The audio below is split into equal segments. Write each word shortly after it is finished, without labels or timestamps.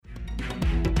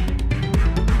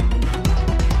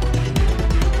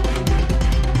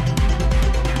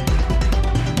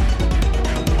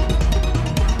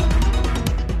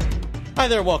Hi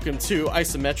there, welcome to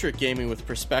Isometric Gaming with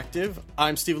Perspective.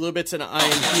 I'm Steve Lubitz, and I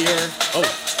am here...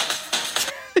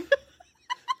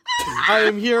 I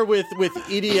am here with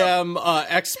EDM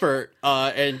expert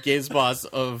and games boss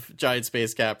of Giant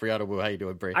Space Cat, Brianna Wu. How you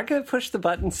doing, Bri? I'm going to push the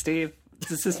button, Steve.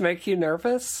 Does this make you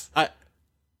nervous?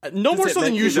 No more so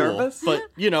than usual, nervous? but,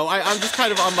 I'm just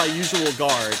kind of on my usual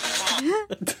guard.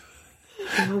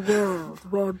 In a world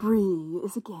where Bree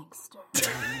is a gangster.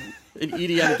 An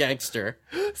EDM gangster.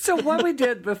 So what we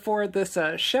did before this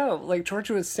show, like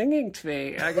Georgia was singing to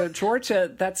me. I go,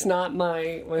 Georgia, that's not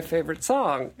my favorite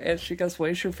song. And she goes,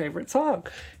 what is your favorite song?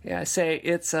 Yeah, I say,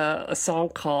 it's a song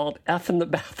called F in the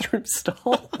Bathroom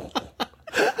Stall.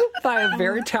 By a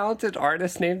very talented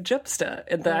artist named Gypsta,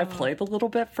 and then I played a little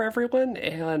bit for everyone,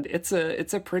 and it's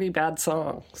a pretty bad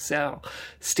song. So,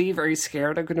 Steve, are you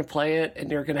scared I'm going to play it,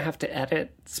 and you're going to have to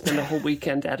spend a whole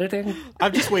weekend editing?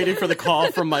 I'm just waiting for the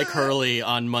call from Mike Hurley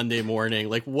on Monday morning.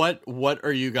 Like, what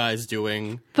are you guys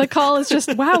doing? The call is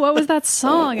just, wow, what was that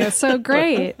song? It was so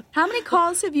great. How many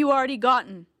calls have you already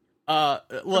gotten?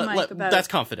 That's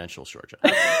confidential, Georgia.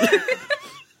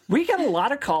 We get a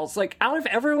lot of calls. Like, out of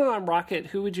everyone on Rocket,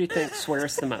 who would you think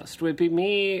swears the most? Would it be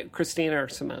me, Christina, or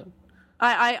Simone?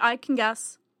 I can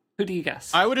guess. Who do you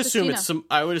guess? I would assume it's Simone.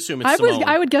 I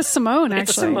would guess Simone, actually.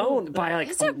 It's Simone by like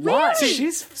Is a it lot. really?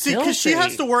 She's because she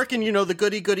has to work in the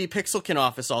goody Pixelkin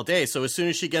office all day. So as soon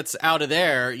as she gets out of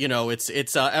there,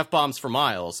 it's F-bombs for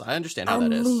miles. I understand how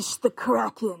that is. Unleash the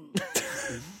Kraken.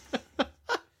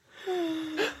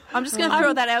 I'm just going to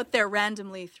throw that out there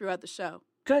randomly throughout the show.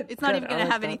 Good. It's not good. even going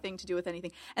to have anything to do with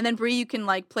anything. And then, Bree, you can,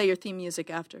 play your theme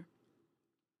music after.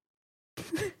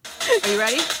 Are you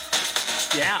ready?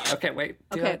 Yeah. Okay, wait.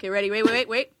 Okay, ready.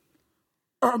 Wait.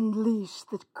 Unleash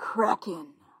the Kraken.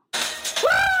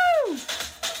 Woo!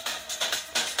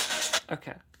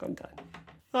 Okay, I'm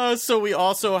done. So we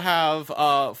also have,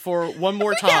 for one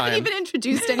more time... We haven't even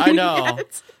introduced anyone I know.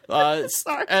 yet.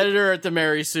 Sorry. Editor at the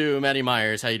Mary Sue, Maddie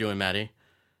Myers. How you doing, Maddie?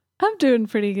 I'm doing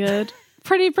pretty good.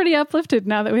 Pretty uplifted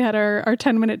now that we had our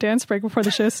 10-minute dance break before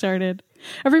the show started.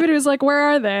 Everybody was like, where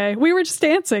are they? We were just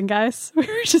dancing, guys. We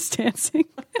were just dancing.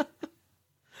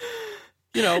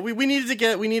 We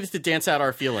needed to dance out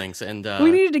our feelings, and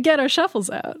we needed to get our shuffles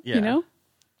out, yeah.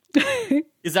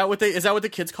 Is that what the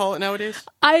kids call it nowadays?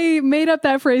 I made up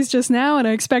that phrase just now, and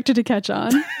I expected to catch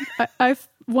on. I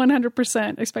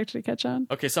 100% expected to catch on.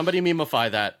 Okay, somebody memify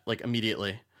that,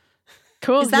 immediately.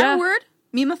 Cool. Is that a word?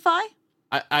 Memify?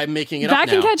 I'm making it up now. That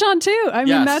can catch on too. I mean,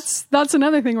 Yes. that's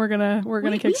another thing we're gonna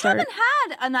kickstart. We haven't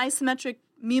had an isometric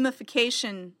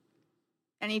memification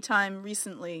anytime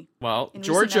recently. Well, in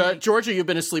recent memory. Georgia, you've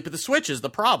been asleep at the switch is the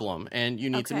problem, and you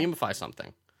need to memify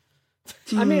something.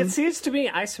 I mean, it seems to me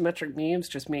isometric memes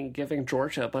just mean giving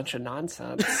Georgia a bunch of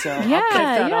nonsense. So Yeah, I'll kick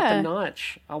that up yeah. a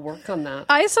notch. I'll work on that.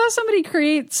 I saw somebody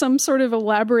create some sort of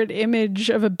elaborate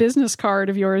image of a business card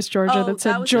of yours, Georgia, Oh, that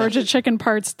said that was Georgia great. Chicken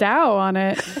Parts Dow on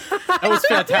it. That was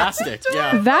fantastic.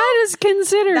 Yeah. That is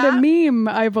considered a meme,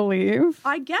 I believe.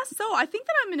 I guess so. I think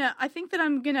that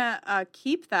I'm gonna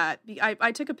keep that.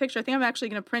 I took a picture. I think I'm actually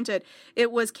gonna print it.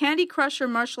 It was Candy Crusher,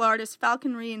 martial artist,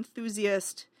 falconry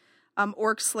enthusiast,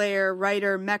 orc slayer,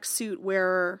 writer, mech suit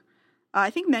wearer. I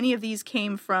think many of these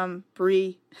came from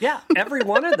Bree. Yeah, every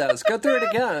one of those. Go through it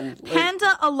again.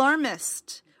 Panda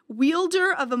alarmist,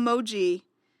 wielder of emoji.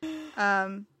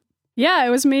 Yeah, it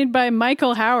was made by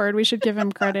Michael Howard. We should give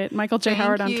him credit. Michael J.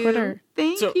 Howard on Twitter.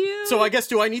 Thank you. So I guess,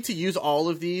 do I need to use all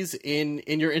of these in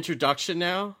your introduction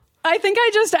now? I think I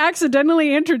just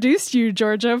accidentally introduced you,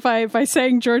 Georgia, by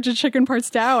saying Georgia Chicken Parts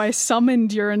Dow. I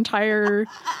summoned your entire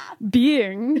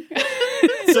being.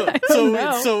 So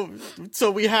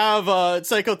we have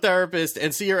psychotherapist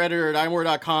and senior editor at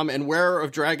imore.com and wearer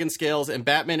of dragon scales and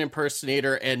Batman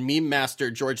impersonator and meme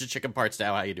master Georgia Chicken Parts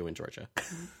Dow. How you doing, Georgia?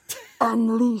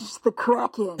 Unleash the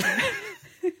Kraken.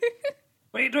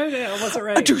 Wait, I wasn't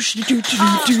ready.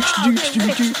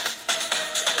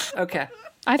 Okay.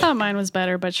 I thought mine was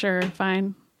better, but sure,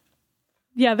 fine.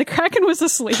 Yeah, the Kraken was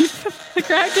asleep. The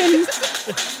Kraken...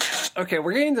 Okay,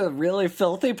 we're getting to the really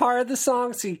filthy part of the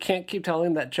song, so you can't keep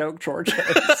telling that joke, Georgia.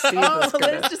 Steve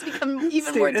it's just become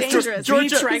even more dangerous.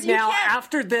 Georgia, right now, can't-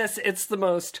 after this, it's the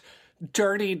most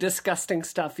dirty, disgusting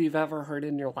stuff you've ever heard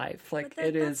in your life. Like, But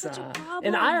it that's is... such a problem.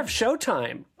 and I have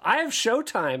Showtime. I have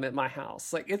Showtime at my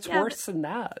house. Like, it's Yeah, worse than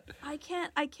that. I can't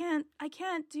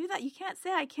do that. You can't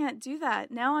say I can't do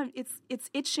that. Now it's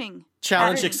itching.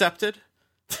 Challenge Itching. accepted.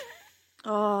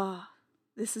 Oh,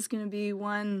 this is going to be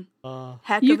one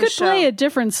heck You of a could show. play a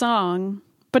different song,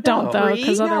 but don't, though,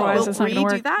 because Bree? otherwise Will it's not Bree going to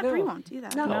do work. that? No. Bree won't do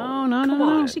that. No, No. come I don't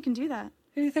on. think she can do that.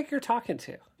 Who do you think you're talking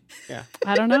to? Yeah.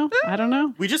 I don't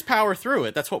know. We just power through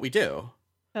it. That's what we do.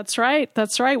 That's right.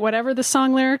 That's right. Whatever the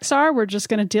song lyrics are, we're just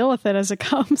going to deal with it as it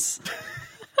comes.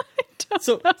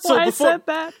 So Why I before, said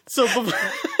that. so before,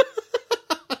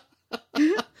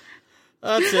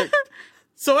 that's it.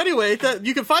 So anyway,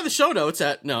 you can find the show notes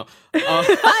at Bye,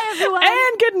 everyone.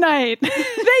 And good night.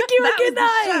 Thank you and good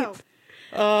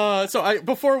night.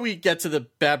 Before we get to the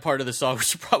bad part of the song, we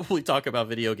should probably talk about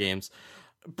video games.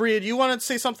 Bria, do you want to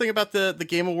say something about the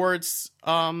Game Awards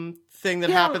thing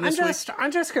that happened this week? I'm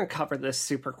just going to cover this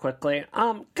super quickly.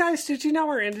 Guys, did you know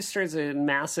our industry has a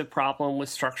massive problem with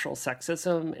structural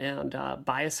sexism and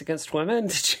bias against women?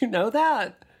 Did you know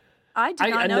that? I did not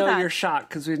know that. I know you're shocked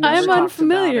because we've never I'm talked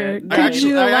unfamiliar. about I it.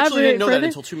 actually didn't know that further?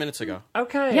 until 2 minutes ago.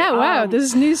 Okay. Yeah, wow. This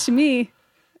is news to me.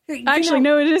 Actually,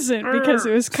 no, it isn't, because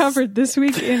it was covered this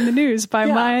week in the news by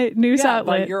my news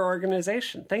outlet. By your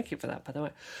organization. Thank you for that, by the way.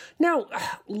 Now,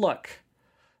 look,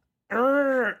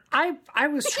 I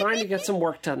was trying to get some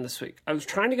work done this week. I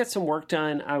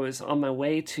was on my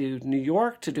way to New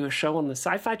York to do a show on the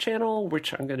Sci-Fi Channel,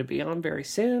 which I'm going to be on very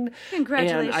soon.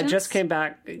 Congratulations. And I just came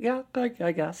back. Yeah,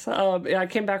 I guess. I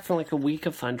came back from like a week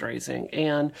of fundraising.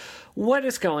 And what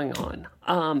is going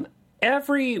on?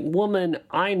 Every woman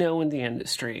I know in the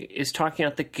industry is talking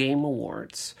about the Game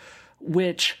Awards,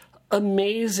 which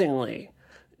amazingly,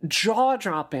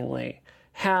 jaw-droppingly,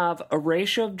 have a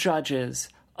ratio of judges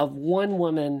of 1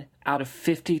 woman out of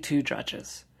 52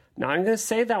 judges. Now, I'm going to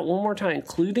say that one more time,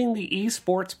 including the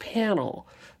esports panel.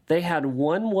 They had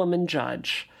 1 woman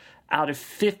judge out of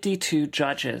 52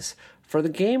 judges for the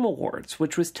Game Awards,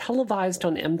 which was televised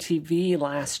on MTV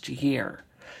last year.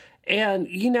 And,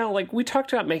 you know, like, we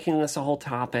talked about making this a whole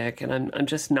topic, and I'm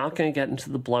just not going to get into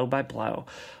the blow by blow.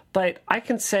 But I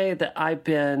can say that I've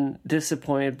been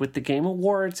disappointed with the Game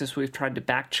Awards as we've tried to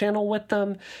back channel with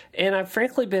them. And I've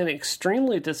frankly been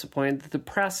extremely disappointed that the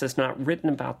press has not written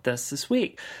about this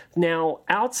week. Now,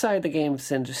 outside the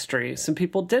games industry, some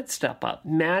people did step up.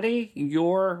 Maddie,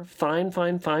 your fine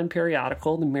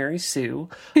periodical, the Mary Sue,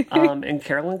 and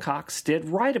Carolyn Cox did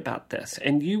write about this.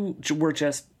 And you were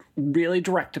just really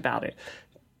direct about it.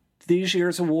 These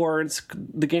year's awards,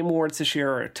 the Game Awards this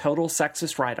year, are a total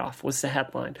sexist write-off, was the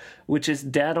headline, which is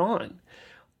dead on.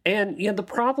 And you know, the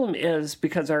problem is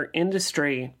because our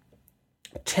industry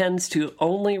tends to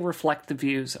only reflect the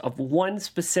views of one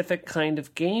specific kind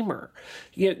of gamer.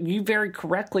 You very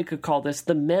correctly could call this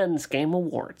the men's Game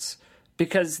Awards,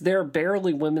 because there are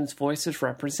barely women's voices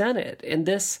represented. And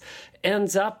this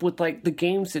ends up with, like, the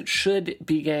games that should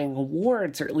be getting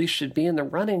awards, or at least should be in the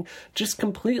running, just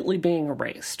completely being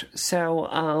erased. So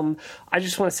I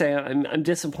just want to say I'm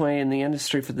disappointed in the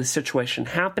industry for the situation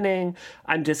happening.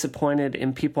 I'm disappointed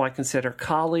in people I consider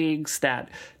colleagues that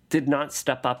did not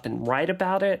step up and write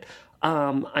about it.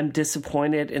 I'm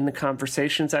disappointed in the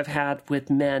conversations I've had with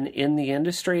men in the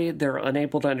industry. They're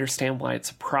unable to understand why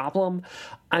it's a problem.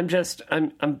 I'm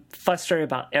frustrated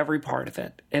about every part of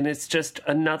it. And it's just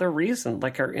another reason,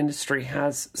 like, our industry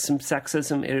has some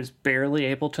sexism it is barely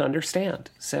able to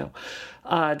understand. So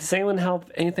does anyone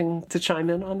have anything to chime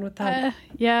in on with that?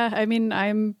 Yeah, I mean,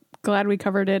 I'm glad we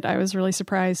covered it. I was really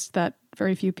surprised that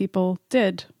very few people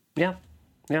did. Yeah.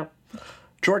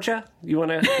 Georgia, you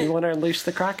want to unleash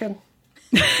the Kraken?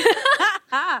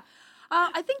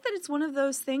 I think that it's one of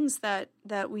those things that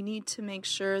we need to make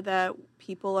sure that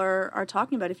people are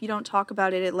talking about. If you don't talk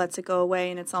about it, it lets it go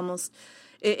away, and it's almost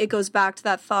it goes back to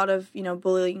that thought of, you know,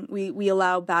 bullying. We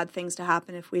allow bad things to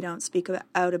happen if we don't speak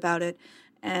out about it.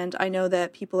 And I know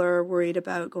that people are worried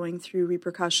about going through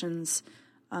repercussions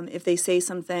if they say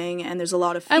something, and there's a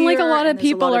lot of fear. And like a lot of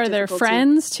people are their difficulty.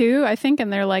 friends too, I think,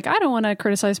 and they're like, I don't want to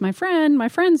criticize my friend. My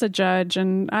friend's a judge,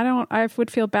 and I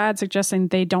would feel bad suggesting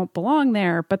they don't belong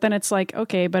there. But then it's like,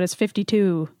 okay, but it's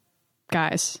 52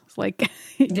 guys. Like,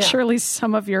 surely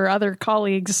some of your other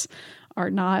colleagues are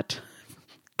not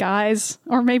guys,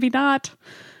 or maybe not.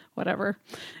 Whatever.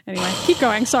 Anyway, keep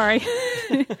going. Sorry.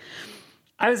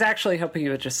 I was actually hoping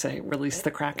you would just say, release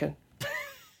the Kraken.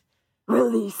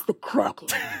 Release the Kraken.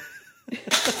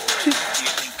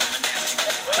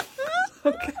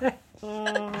 Okay.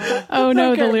 Oh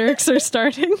no, the lyrics are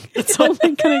starting. It's only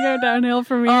going to go downhill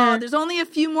from here. There's only a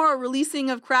few more releasing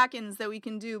of Krakens that we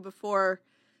can do before.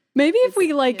 Maybe if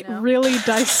we really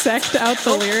dissect out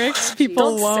the lyrics,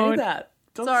 people Don't won't say that.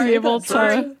 Don't Sorry. say be able that. to.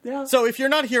 Sorry. Yeah. So if you're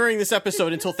not hearing this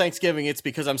episode until Thanksgiving, it's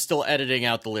because I'm still editing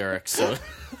out the lyrics. So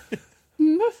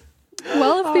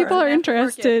Well, if people are Have to work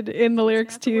interested in the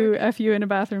lyrics to F You in a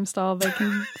Bathroom Stall, they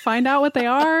can find out what they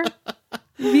are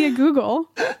via Google.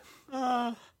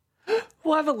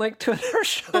 We'll have a link to it in our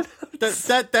show notes.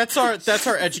 that's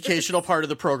our educational part of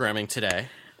the programming today.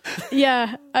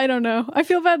 Yeah, I don't know. I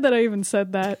feel bad that I even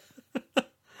said that.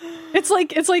 It's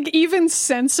like even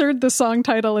censored, the song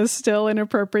title is still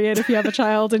inappropriate if you have a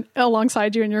child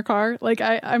alongside you in your car. Like,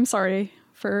 I'm sorry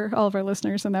for all of our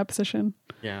listeners in that position.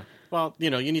 Yeah. Well, you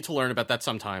need to learn about that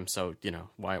sometime. So,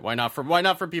 why not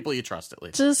for people you trust, at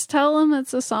least? Just tell them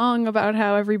it's a song about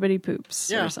how everybody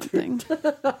poops or something.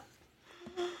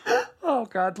 Oh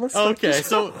God, let's okay.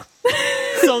 So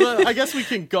I guess we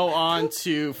can go on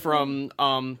to from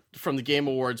the Game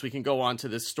Awards. We can go on to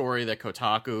this story that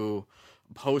Kotaku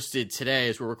posted today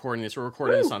as we're recording this. We're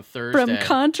recording this on Thursday. From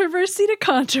controversy to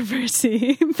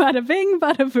controversy. Bada bing,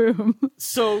 bada boom.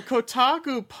 So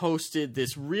Kotaku posted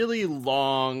this really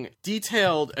long,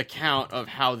 detailed account of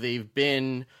how they've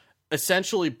been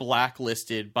essentially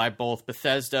blacklisted by both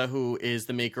Bethesda, who is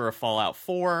the maker of Fallout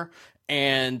 4,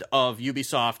 and of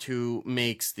Ubisoft, who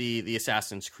makes the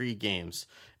Assassin's Creed games,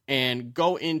 and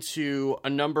go into a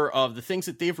number of the things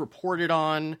that they've reported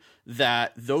on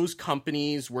that those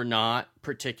companies were not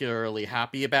particularly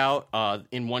happy about.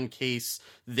 In one case,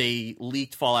 they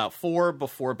leaked Fallout 4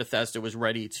 before Bethesda was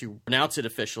ready to announce it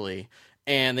officially.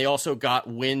 And they also got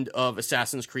wind of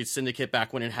Assassin's Creed Syndicate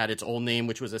back when it had its old name,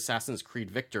 which was Assassin's Creed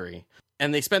Victory.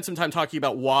 And they spent some time talking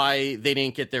about why they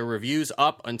didn't get their reviews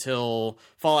up until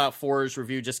Fallout 4's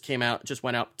review just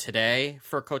went out today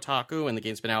for Kotaku, and the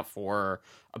game's been out for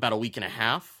about a week and a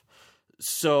half.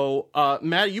 So,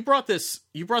 Matt, you brought this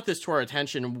to our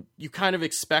attention. You kind of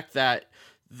expect that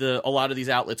a lot of these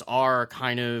outlets are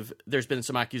kind of, there's been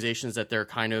some accusations that they're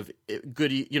kind of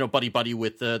good, buddy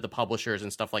with the publishers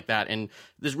and stuff like that. And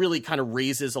this really kind of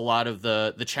raises a lot of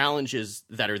the challenges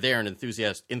that are there in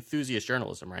enthusiast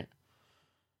journalism, right?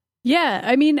 Yeah,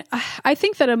 I mean, I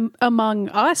think that among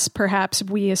us, perhaps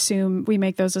we assume we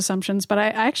make those assumptions, but I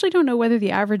actually don't know whether the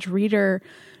average reader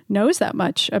knows that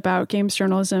much about games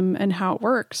journalism and how it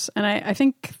works. And I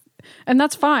think, and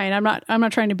that's fine. I'm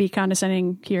not trying to be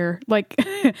condescending here. Like,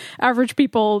 average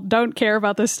people don't care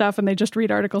about this stuff and they just read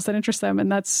articles that interest them,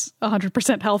 and that's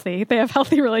 100% healthy. They have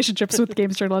healthy relationships with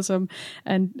games journalism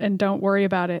and don't worry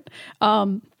about it.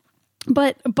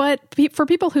 But for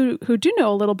people who do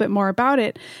know a little bit more about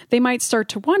it, they might start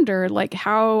to wonder, like,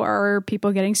 how are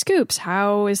people getting scoops?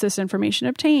 How is this information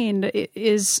obtained?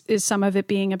 Is some of it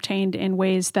being obtained in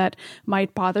ways that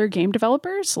might bother game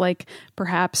developers? Like,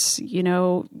 perhaps,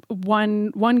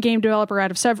 one game developer out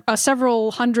of a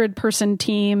several hundred person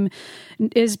team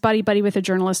is buddy with a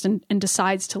journalist and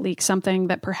decides to leak something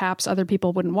that perhaps other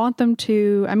people wouldn't want them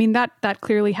to. I mean, that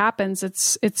clearly happens.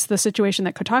 It's the situation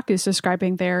that Kotaku is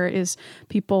describing there, is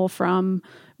people from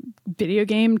video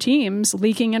game teams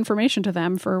leaking information to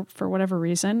them for whatever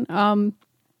reason.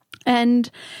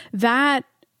 And that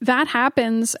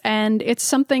happens, and it's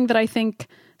something that I think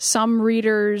some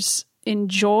readers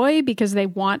enjoy because they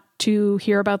want to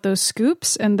hear about those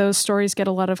scoops, and those stories get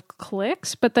a lot of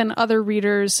clicks. But then other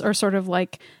readers are sort of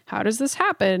like, how does this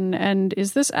happen? And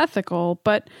is this ethical?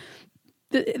 But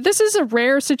this is a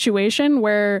rare situation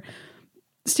where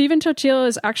Stephen Totila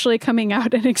is actually coming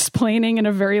out and explaining in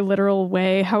a very literal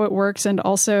way how it works, and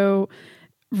also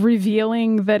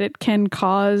revealing that it can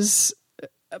cause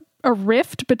a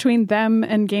rift between them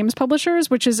and games publishers,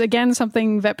 which is, again,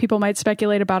 something that people might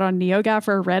speculate about on NeoGAF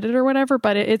or Reddit or whatever,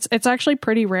 but it's actually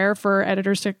pretty rare for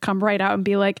editors to come right out and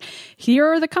be like, here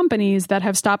are the companies that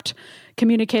have stopped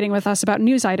communicating with us about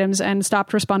news items and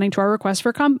stopped responding to our request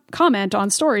for comment on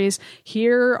stories.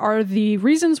 Here are the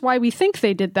reasons why we think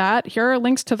they did that. Here are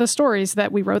links to the stories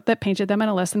that we wrote that painted them in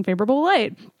a less than favorable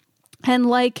light. And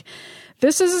like,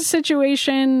 this is a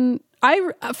situation...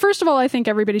 First of all, I think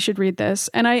everybody should read this.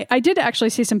 And I did actually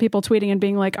see some people tweeting and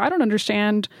being like, I don't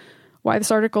understand why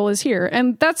this article is here.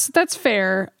 And that's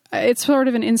fair. It's sort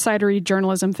of an insidery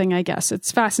journalism thing, I guess.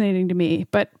 It's fascinating to me.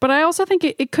 But I also think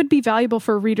it could be valuable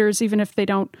for readers, even if they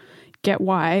don't get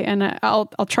why. And I'll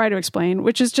try to explain,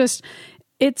 which is just,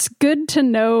 it's good to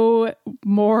know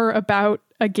more about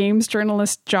a games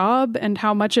journalist job and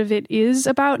how much of it is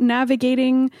about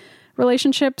navigating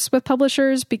relationships with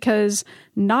publishers, because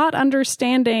not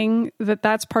understanding that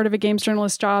that's part of a games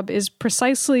journalist job is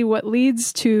precisely what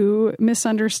leads to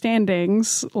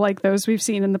misunderstandings like those we've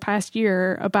seen in the past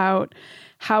year about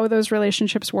how those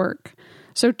relationships work.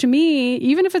 So to me,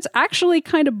 even if it's actually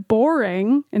kind of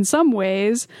boring in some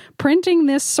ways, printing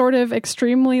this sort of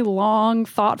extremely long,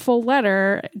 thoughtful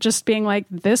letter, just being like,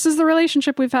 this is the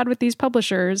relationship we've had with these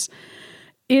publishers,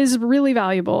 is really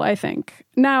valuable, I think.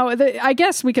 Now, I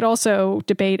guess we could also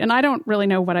debate, and I don't really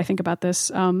know what I think about this,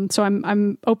 so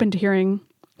I'm open to hearing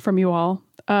from you all,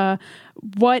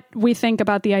 what we think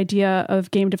about the idea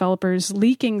of game developers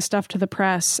leaking stuff to the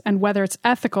press and whether it's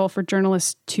ethical for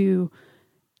journalists to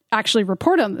actually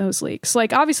report on those leaks.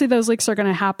 Like, obviously those leaks are going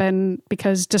to happen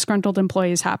because disgruntled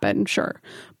employees happen, sure.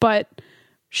 But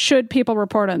should people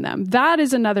report on them? That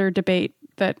is another debate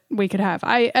that we could have.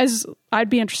 I'd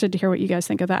be interested to hear what you guys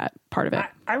think of that part of it.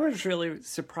 I was really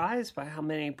surprised by how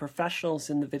many professionals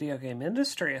in the video game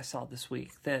industry I saw this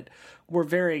week that were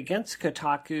very against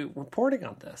Kotaku reporting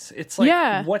on this. It's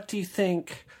like, what do you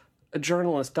think a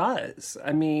journalist does?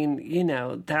 I mean, you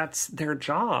know, that's their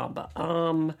job.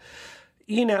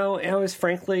 You know, I was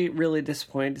frankly really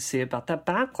disappointed to see about that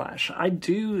backlash. I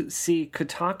do see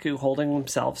Kotaku holding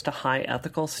themselves to high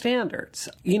ethical standards.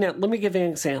 You know, let me give you an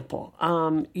example.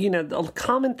 You know, the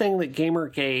common thing that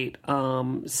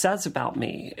Gamergate says about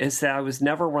me is that I was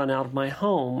never run out of my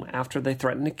home after they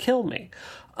threatened to kill me.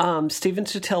 Stephen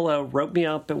Totilo wrote me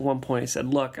up at one point and said,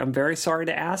 look, I'm very sorry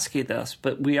to ask you this,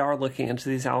 but we are looking into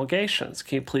these allegations.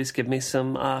 Can you please give me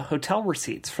some hotel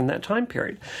receipts from that time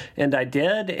period? And I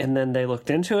did, and then they looked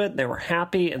into it, they were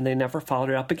happy, and they never followed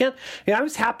it up again. And I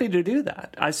was happy to do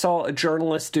that. I saw a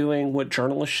journalist doing what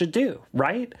journalists should do,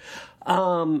 right?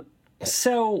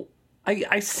 So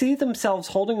I see themselves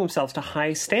holding themselves to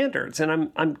high standards,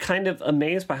 and I'm kind of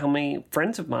amazed by how many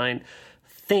friends of mine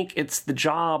think it's the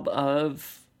job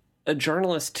of a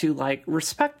journalist to like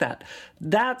respect that.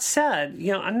 That said,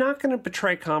 you know, I'm not going to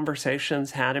betray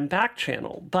conversations had in back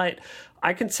channel, but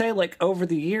I can say like over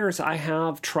the years, I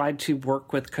have tried to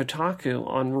work with Kotaku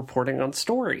on reporting on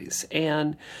stories.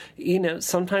 And, you know,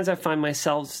 sometimes I find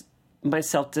myself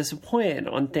disappointed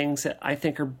on things that I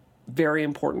think are very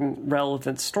important,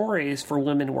 relevant stories for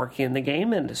women working in the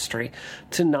game industry,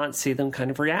 to not see them kind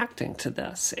of reacting to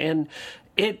this. And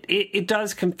it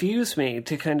does confuse me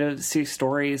to kind of see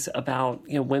stories about,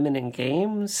 you know, women in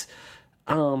games,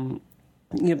 you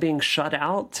know, being shut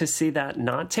out, to see that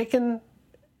not taken,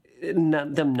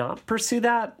 them not pursue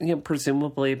that, you know,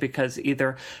 presumably because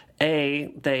either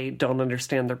A, they don't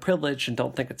understand their privilege and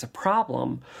don't think it's a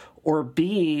problem, or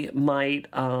B, might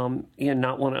you know,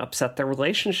 not want to upset their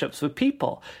relationships with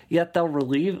people. Yet they'll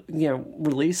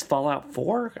release Fallout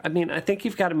 4. I mean, I think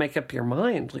you've got to make up your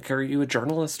mind. Like, are you a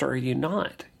journalist or are you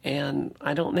not? And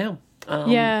I don't know.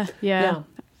 Yeah.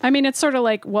 I mean, it's sort of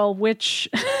like, well, which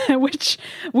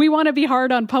we want to be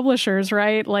hard on publishers,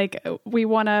 right? Like we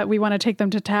want to take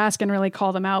them to task and really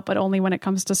call them out, but only when it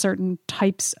comes to certain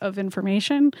types of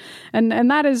information. And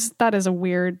that is a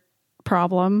weird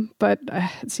problem, but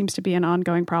it seems to be an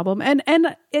ongoing problem.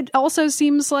 And it also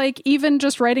seems like even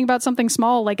just writing about something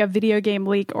small, like a video game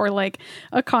leak or like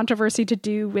a controversy to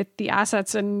do with the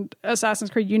assets in Assassin's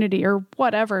Creed Unity or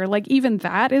whatever, like even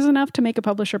that is enough to make a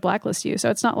publisher blacklist you. So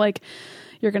it's not like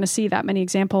you're going to see that many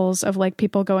examples of like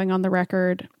people going on the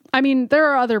record. I mean, there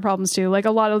are other problems too. Like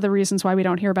a lot of the reasons why we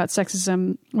don't hear about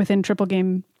sexism within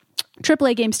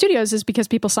AAA game studios is because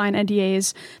people sign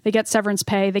NDAs, they get severance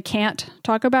pay, they can't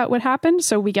talk about what happened.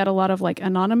 So we get a lot of like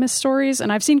anonymous stories.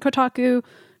 And I've seen Kotaku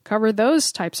cover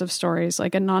those types of stories,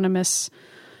 like anonymous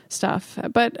stuff.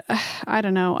 But I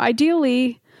don't know.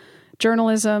 Ideally,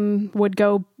 journalism would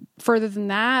go further than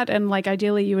that. And like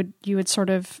ideally you would sort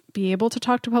of be able to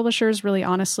talk to publishers really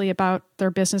honestly about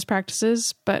their business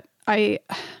practices. But I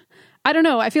don't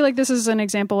know. I feel like this is an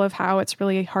example of how it's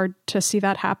really hard to see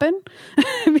that happen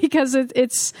because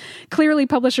it's clearly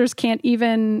publishers can't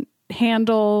even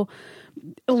handle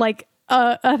like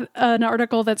an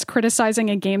article that's criticizing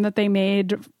a game that they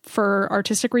made for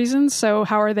artistic reasons. So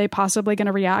how are they possibly going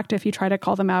to react if you try to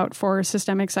call them out for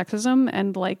systemic sexism?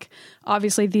 And like,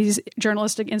 obviously these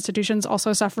journalistic institutions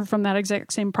also suffer from that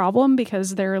exact same problem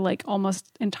because they're like almost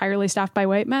entirely staffed by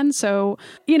white men. So,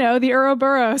 you know, the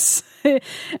Ouroboros,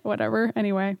 whatever.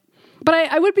 Anyway. But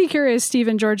I would be curious, Steve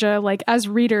and Georgia, like as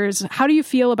readers, how do you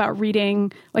feel about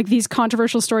reading like these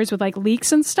controversial stories with like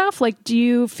leaks and stuff? Like, do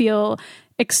you feel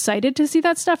excited to see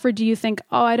that stuff, or do you think,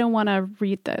 oh, I don't want to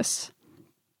read this?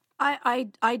 I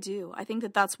do. I think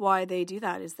that that's why they do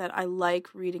that, is that I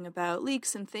like reading about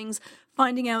leaks and things,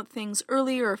 finding out things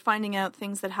earlier or finding out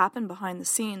things that happen behind the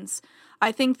scenes.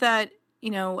 I think that, you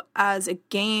know, as a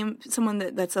game, someone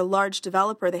that's a large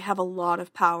developer, they have a lot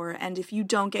of power. And if you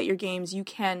don't get your games, you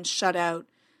can shut out,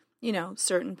 you know,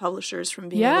 certain publishers from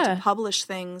being able to publish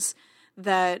things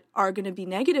that are going to be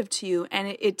negative to you.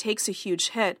 And it takes a huge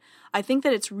hit. I think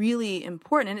that it's really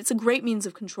important, and it's a great means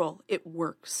of control. It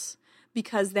works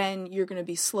because then you're going to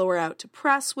be slower out to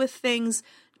press with things.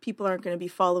 People aren't going to be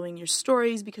following your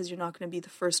stories because you're not going to be the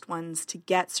first ones to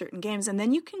get certain games. And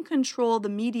then you can control the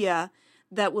media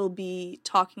that will be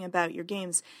talking about your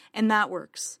games, and that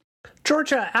works.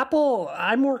 Georgia, Apple,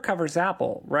 iMore covers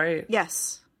Apple, right?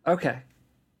 Yes. Okay.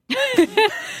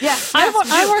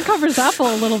 Iwar covers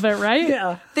Apple a little bit, right?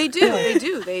 Yeah. They do.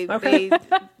 They Okay.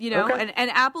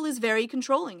 and Apple is very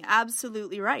controlling.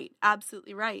 Absolutely right.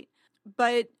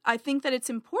 But I think that it's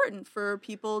important for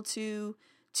people to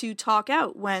talk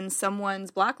out when someone's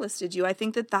blacklisted you. I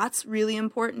think that that's really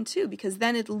important too, because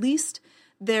then at least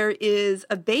there is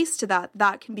a base to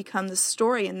that can become the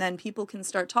story, and then people can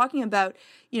start talking about,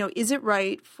 is it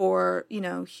right for,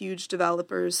 huge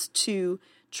developers to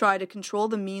try to control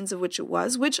the means of which it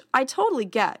was, which I totally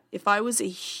get. If I was a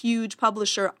huge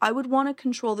publisher, I would want to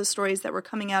control the stories that were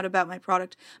coming out about my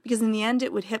product, because in the end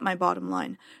it would hit my bottom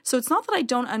line. So it's not that I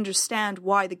don't understand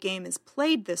why the game is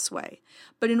played this way,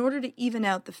 but in order to even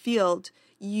out the field,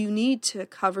 you need to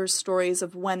cover stories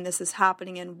of when this is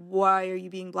happening and why are you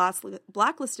being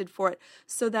blacklisted for it,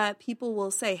 so that people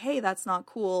will say, hey, that's not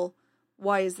cool,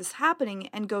 why is this happening,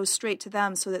 and go straight to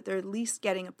them, so that they're at least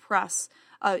getting a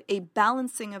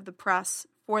balancing of the press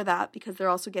for that, because they're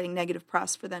also getting negative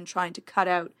press for then trying to cut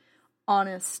out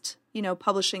honest,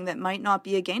 publishing that might not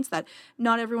be against that.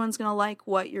 Not everyone's going to like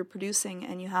what you're producing,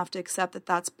 and you have to accept that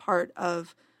that's part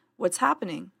of what's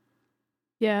happening.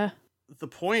 Yeah. The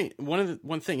point,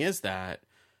 one thing is that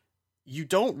you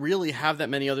don't really have that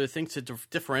many other things to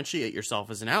differentiate yourself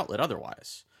as an outlet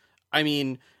otherwise. I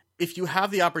mean, if you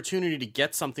have the opportunity to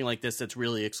get something like this that's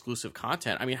really exclusive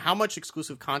content, I mean, how much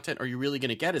exclusive content are you really going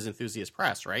to get as Enthusiast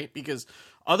Press, right? Because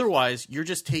otherwise, you're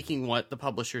just taking what the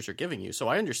publishers are giving you. So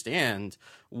I understand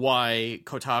why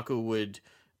Kotaku would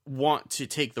want to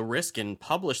take the risk and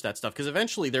publish that stuff, because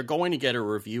eventually they're going to get a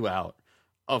review out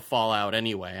of Fallout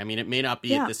anyway. I mean, it may not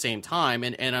be at the same time,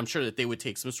 and I'm sure that they would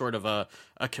take some sort of a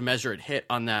commensurate hit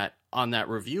on that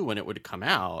review when it would come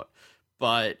out.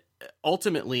 But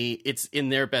ultimately, it's in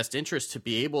their best interest to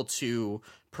be able to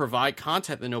provide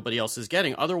content that nobody else is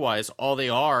getting. Otherwise, all they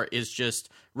are is just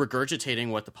regurgitating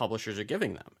what the publishers are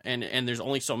giving them. And there's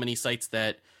only so many sites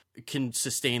that can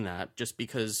sustain that, just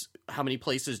because how many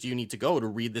places do you need to go to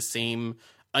read the same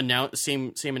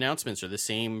announcements or the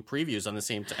same previews on the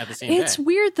same at the same day? It's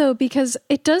weird though, because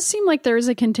it does seem like there is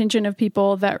a contingent of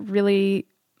people that really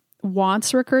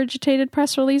wants regurgitated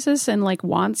press releases and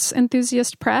wants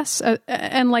enthusiast press.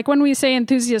 And when we say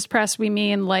enthusiast press, we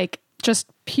mean just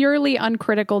purely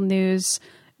uncritical news,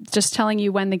 just telling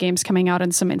you when the game's coming out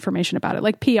and some information about it,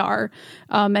 like PR,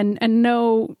 and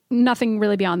nothing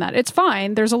really beyond that. It's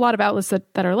fine. There's a lot of outlets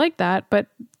that are like that, but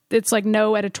it's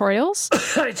no editorials.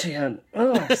 Hi, Jan.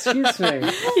 Oh, excuse me.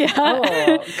 Yeah.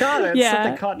 Oh, God, I had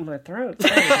something caught in my throat.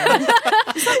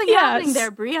 There's something happening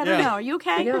there, Brie. I don't know. Are you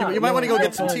okay? Yeah. You might want to go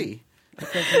get some tea.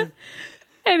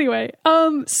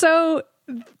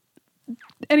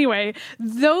 Anyway,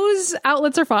 those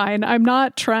outlets are fine. I'm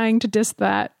not trying to diss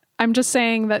that. I'm just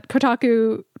saying that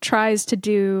Kotaku tries to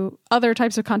do other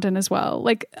types of content as well.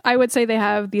 I would say they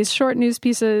have these short news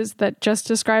pieces that just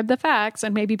describe the facts,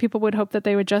 and maybe people would hope that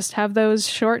they would just have those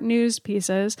short news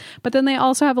pieces. But then they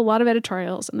also have a lot of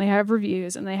editorials, and they have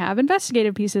reviews, and they have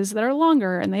investigative pieces that are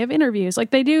longer, and they have interviews.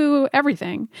 They do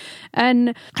everything.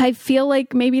 And I feel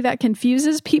like maybe that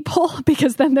confuses people,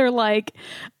 because then they're like,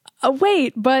 oh,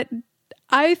 wait, but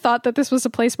I thought that this was a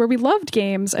place where we loved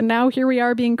games, and now here we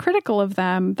are being critical of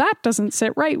them. That doesn't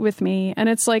sit right with me. And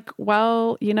it's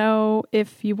well,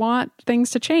 if you want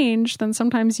things to change, then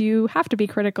sometimes you have to be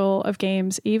critical of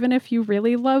games, even if you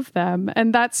really love them.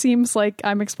 And that seems like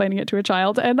I'm explaining it to a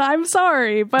child, and I'm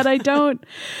sorry, but I don't.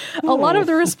 A lot of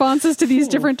the responses to these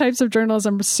different types of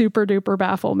journalism super duper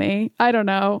baffle me. I don't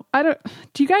know.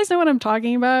 Do you guys know what I'm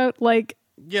talking about?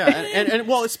 Yeah, and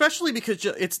well, especially because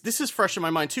this is fresh in my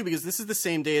mind too, because this is the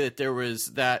same day that there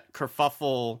was that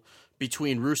kerfuffle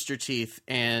between Rooster Teeth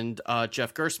and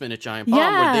Jeff Gerstmann at Giant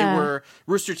Bomb, where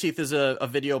Rooster Teeth is a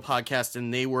video podcast,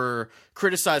 and they were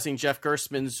criticizing Jeff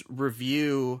Gerstmann's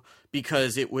review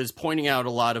because it was pointing out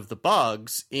a lot of the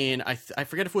bugs in, I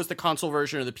forget if it was the console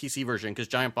version or the PC version, because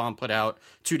Giant Bomb put out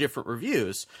two different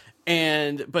reviews.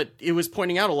 But it was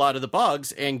pointing out a lot of the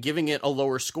bugs and giving it a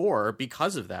lower score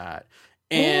because of that.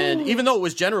 And even though it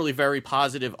was generally very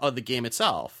positive of the game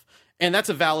itself, and that's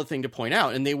a valid thing to point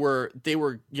out, and they were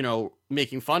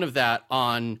making fun of that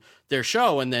on their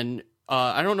show, and then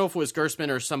I don't know if it was Gerstmann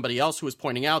or somebody else who was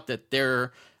pointing out that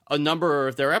a number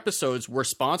of their episodes were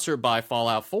sponsored by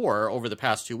Fallout 4 over the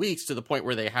past 2 weeks, to the point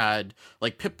where they had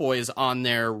Pip-Boys on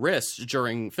their wrists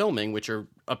during filming, which are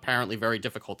apparently very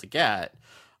difficult to get.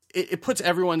 It puts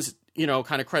everyone's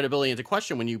kind of credibility into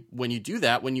question when you do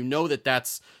that, when you know that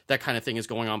that kind of thing is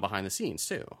going on behind the scenes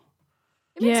too.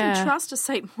 It makes me trust a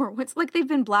site more. It's like they've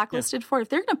been blacklisted for. If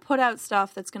they're going to put out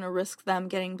stuff that's going to risk them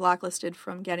getting blacklisted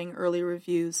from getting early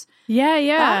reviews,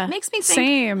 that makes me think.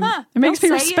 Same. Huh, it makes me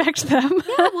respect them.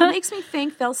 It makes me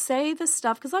think they'll say this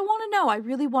stuff because I want to know. I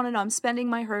really want to know. I'm spending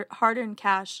my hard-earned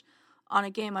cash on a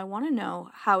game. I want to know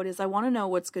how it is. I want to know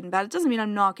what's good and bad. It doesn't mean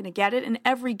I'm not going to get it, and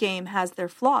every game has their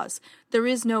flaws. There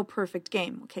is no perfect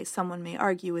game. Okay, someone may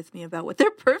argue with me about what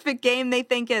their perfect game they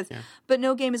think is, but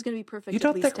no game is going to be perfect. You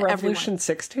don't at least think to Revolution everyone.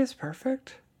 60 is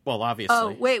perfect? Well, obviously.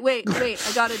 Oh, wait.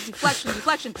 I got a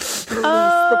deflection.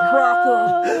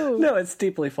 No, it's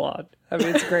deeply flawed. I mean,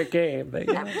 it's a great game, but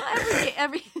Well,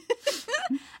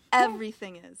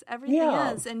 everything is.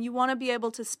 And you want to be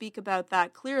able to speak about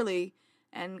that clearly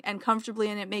and comfortably,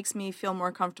 and it makes me feel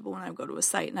more comfortable when I go to a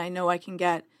site and I know I can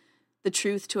get the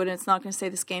truth to it, and it's not going to say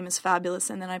this game is fabulous,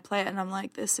 and then I play it and I'm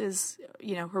like, this is,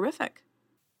 horrific.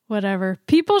 Whatever.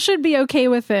 People should be okay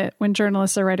with it when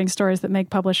journalists are writing stories that make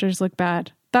publishers look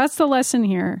bad. That's the lesson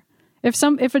here.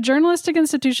 If a journalistic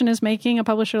institution is making a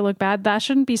publisher look bad, that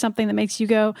shouldn't be something that makes you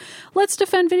go, let's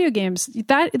defend video games.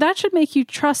 That should make you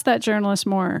trust that journalist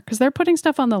more, because they're putting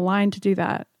stuff on the line to do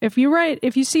that. If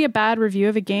you see a bad review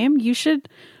of a game, you should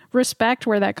respect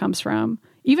where that comes from,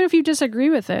 even if you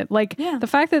disagree with it. The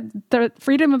fact that the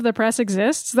freedom of the press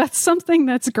exists, that's something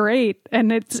that's great,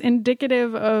 and it's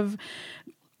indicative of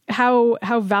how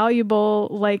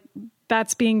valuable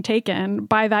that's being taken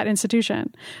by that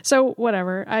institution. So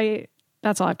whatever.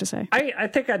 That's all I have to say. I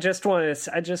think I just want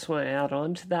to add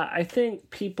on to that. I think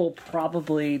people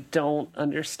probably don't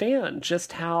understand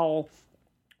just how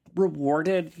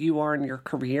rewarded you are in your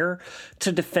career to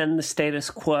defend the status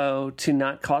quo, to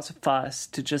not cause a fuss,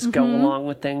 to just go along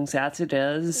with things as it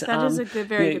is. That is a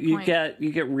very good point.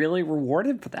 You get really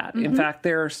rewarded for that. In fact,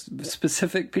 there are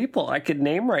specific people I could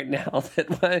name right now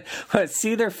that when I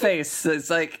see their face, it's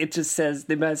like it just says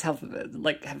they might have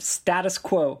status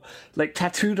quo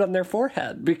tattooed on their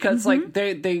forehead, because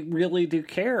they really do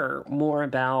care more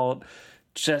about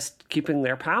just keeping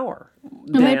their power.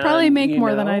 And they probably make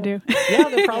more than I do. Yeah,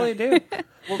 they probably do.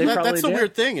 Well, that's the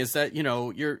weird thing, is that,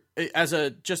 you're as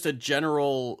just a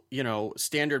general,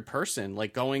 standard person,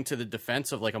 going to the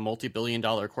defense of a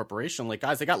multi-billion-dollar corporation.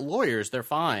 Guys, they got lawyers. They're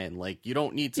fine. You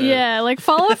don't need to. Yeah,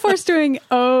 Fallout 4's doing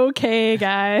okay,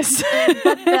 guys.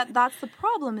 But that's the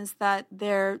problem, is that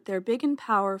they're big and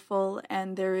powerful,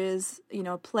 and there is,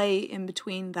 play in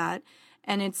between that.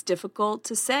 And it's difficult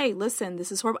to say, listen,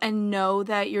 this is horrible, and know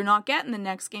that you're not getting the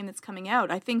next game that's coming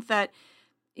out. I think that,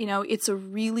 it's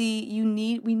we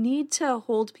need to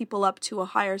hold people up to a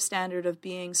higher standard of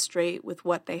being straight with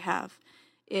what they have.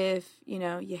 If,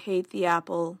 you hate the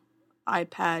Apple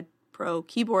iPad Pro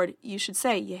keyboard, you should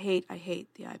say, I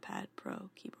hate the iPad Pro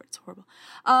keyboard. It's horrible.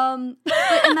 And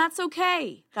that's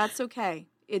okay. That's okay.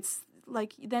 It's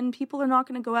then people are not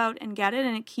going to go out and get it,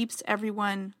 and it keeps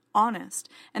everyone honest,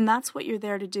 and that's what you're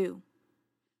there to do.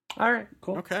 All right,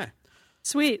 cool. Okay,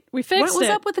 sweet. We fixed it. What was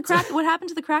up with the Kraken? What happened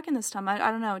to the Kraken this time? I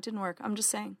don't know. It didn't work. I'm just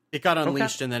saying. It got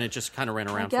unleashed, and then it just kind of ran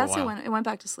around for a while. It went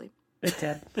back to sleep. It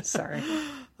did. Sorry.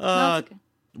 No, it's okay.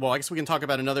 Well, I guess we can talk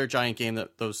about another giant game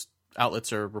that those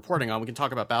outlets are reporting on. We can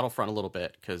talk about Battlefront a little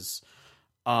bit, because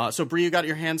so Bree, you got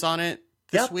your hands on it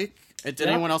this week. Did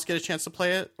anyone else get a chance to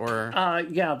play it? Or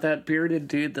yeah, that bearded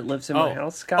dude that lives in my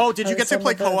house. Did you get to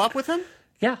play co-op with him?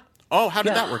 Yeah. Oh, how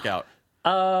did that work out?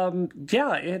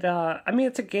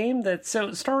 It's a game that,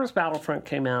 so Star Wars Battlefront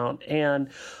came out, and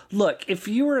look, if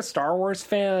you were a Star Wars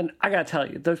fan, I gotta tell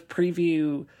you, the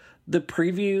preview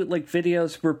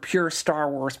videos were pure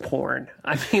Star Wars porn.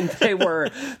 I mean, they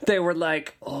were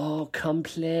like, oh, come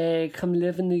play, come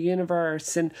live in the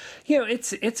universe. And,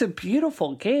 it's a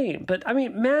beautiful game. But I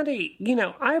mean, Maddie,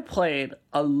 I played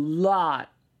a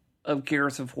lot of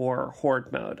Gears of War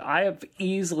Horde mode. I have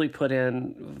easily put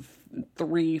in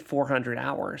 300-400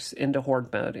 hours into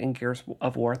Horde mode in Gears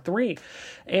of War 3.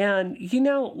 And,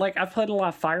 I've played a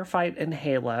lot of Firefight and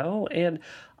Halo, and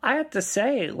I have to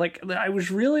say, I was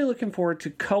really looking forward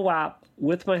to co-op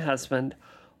with my husband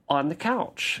on the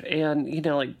couch, and,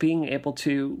 being able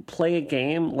to play a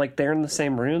game they're in the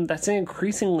same room. That's an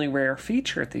increasingly rare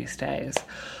feature these days,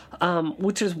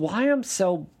 which is why I'm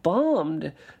so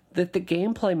bummed that the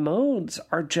gameplay modes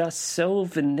are just so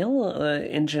vanilla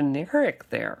and generic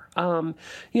there.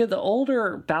 The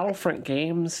older Battlefront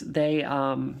games, they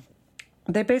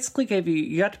basically gave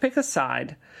you got to pick a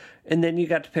side, and then you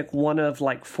got to pick one of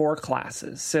 4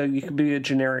 classes. So you could be a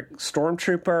generic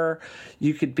stormtrooper,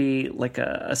 you could be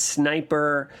a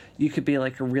sniper, you could be a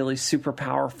really super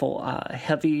powerful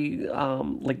heavy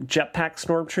jetpack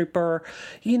stormtrooper.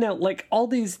 All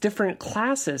these different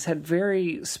classes had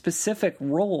very specific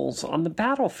roles on the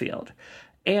battlefield.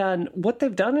 And what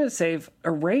they've done is they've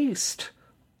erased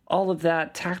all of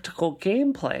that tactical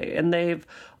gameplay, and they've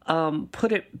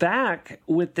put it back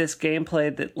with this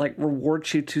gameplay that like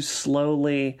rewards you to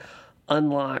slowly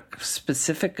unlock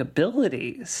specific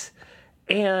abilities.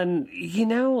 And, you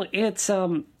know, it's,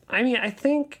 I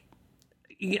think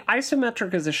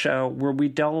Isometric is a show where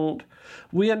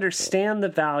we understand the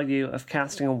value of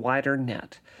casting a wider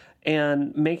net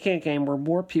and making a game where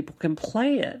more people can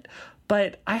play it.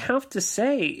 But I have to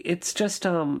say, it's just,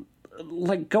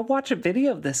 like, go watch a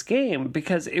video of this game,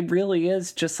 because it really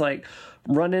is just like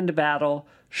run into battle,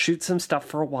 shoot some stuff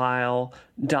for a while,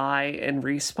 die, and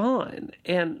respawn.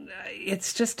 And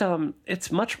it's just,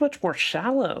 it's much, much more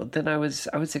shallow than I was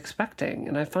expecting.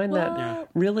 And I find that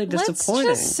really disappointing.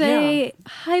 Let's just say,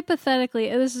 hypothetically,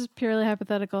 this is purely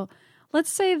hypothetical,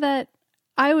 let's say that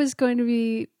I was going to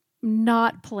be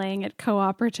not playing it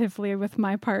cooperatively with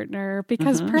my partner,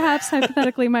 because perhaps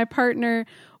hypothetically my partner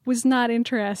was not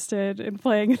interested in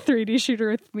playing a 3D shooter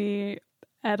with me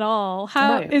at all.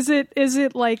 How is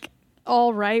it like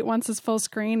all right once it's full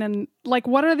screen? And like,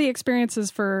 what are the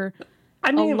experiences for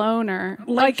a loner?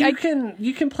 Like you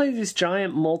can play these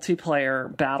giant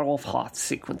multiplayer Battle of Hoth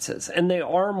sequences, and they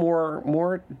are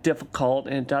more difficult,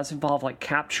 and it does involve like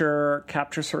capture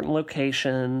certain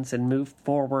locations and move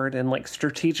forward and like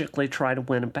strategically try to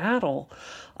win a battle.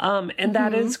 And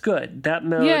that is good. That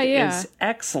mode is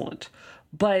excellent,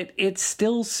 but it's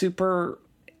still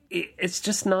it's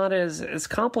just not as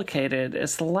complicated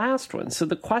as the last one. So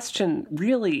the question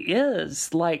really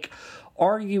is, like,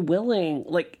 are you willing,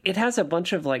 like, it has a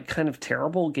bunch of, like, kind of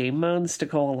terrible game modes to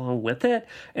go along with it,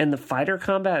 and the fighter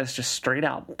combat is just straight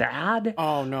out bad.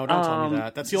 Oh, no, don't tell me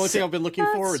that. That's the only thing I've been looking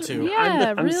forward to.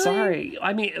 Yeah, I'm really? sorry.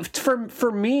 I mean,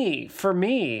 for me,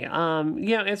 you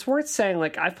know, it's worth saying,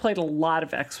 like, I've played a lot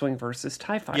of X-Wing versus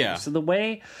TIE Fighter. Yeah. So the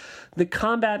way the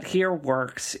combat here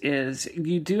works is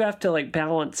you do have to, like,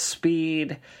 balance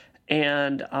speed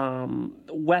and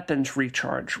weapons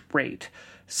recharge rate.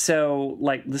 So,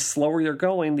 like, the slower you're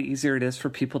going, the easier it is for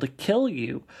people to kill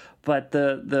you, but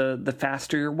the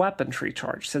faster your weapons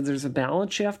recharge. So there's a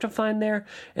balance you have to find there.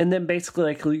 And then basically,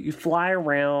 like, you fly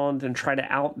around and try to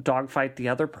out dogfight the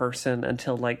other person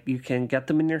until, like, you can get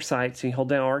them in your sights, and you hold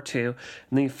down R2, and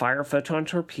then you fire a photon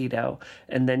torpedo,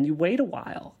 and then you wait a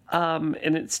while.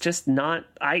 And it's just not,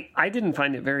 I didn't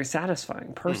find it very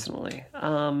satisfying personally.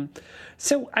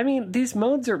 So, I mean, these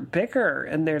modes are bigger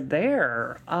and they're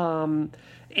there.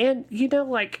 And, you know,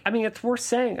 like, I mean, it's worth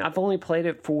saying I've only played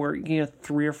it for,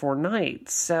 3 or 4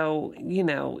 nights. So,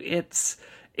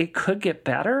 it could get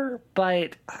better,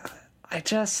 but I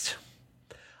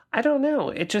don't know.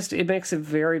 It makes a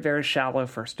very, very shallow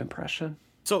first impression.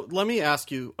 So let me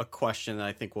ask you a question that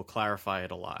I think will clarify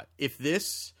it a lot. If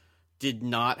this did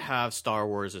not have Star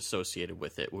Wars associated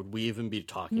with it, would we even be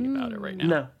talking about it right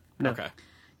now? No. Okay.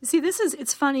 See,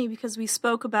 it's funny because we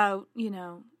spoke about,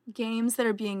 games that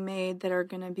are being made that are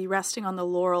going to be resting on the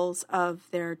laurels of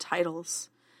their titles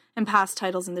and past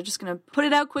titles, and they're just going to put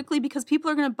it out quickly because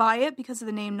people are going to buy it because of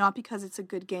the name, not because it's a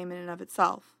good game in and of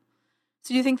itself. So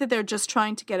do you think that they're just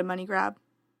trying to get a money grab?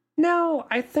 No,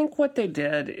 I think what they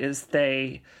did is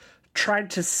they tried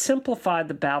to simplify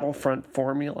the Battlefront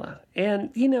formula.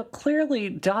 And, clearly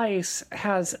DICE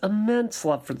has immense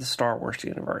love for the Star Wars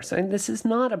universe. I mean, this is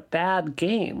not a bad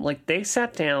game. Like, they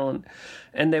sat down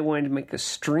and they wanted to make a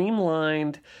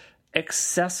streamlined,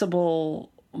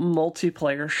 accessible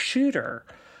multiplayer shooter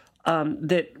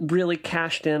that really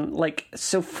cashed in, like,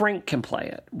 so Frank can play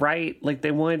it, right? Like, they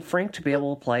wanted Frank to be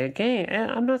able to play a game. And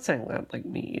I'm not saying that, like,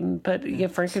 mean, but, yeah,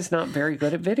 Frank is not very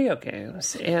good at video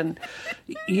games. And,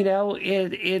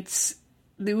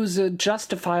 it was a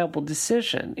justifiable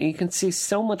decision. And you can see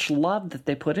so much love that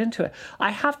they put into it. I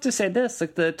have to say this,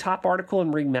 like, the top article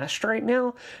in Remeshed right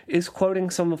now is quoting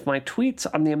some of my tweets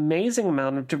on the amazing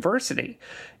amount of diversity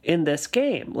in this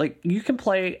game. Like, you can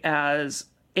play as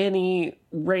any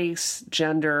race,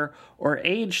 gender, or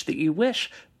age that you wish.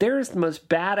 There's the most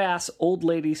badass old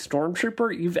lady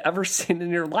stormtrooper you've ever seen in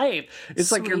your life. It's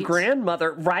Sweet. like your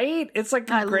grandmother, right? It's like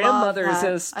your grandmother's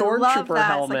in a stormtrooper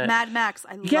helmet. It's like Mad Max.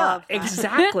 I love that.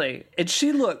 Exactly. And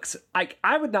she looks like,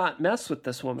 I would not mess with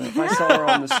this woman if I saw her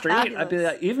on the street. I'd be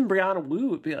like, even Brianna Wu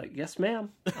would be like, yes, ma'am.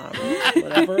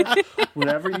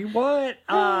 Whatever you want.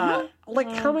 Like,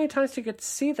 how many times do you get to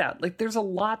see that? Like, there's a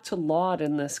lot to laud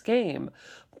in this game.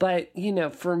 But,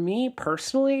 for me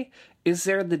personally, is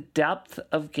there the depth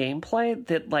of gameplay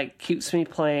that, like, keeps me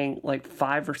playing, like,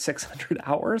 500 or 600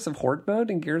 hours of Horde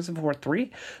mode in Gears of War 3?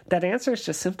 That answer is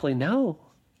just simply no.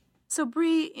 So,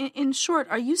 Bree, in short,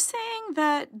 are you saying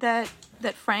that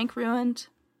Frank ruined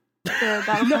the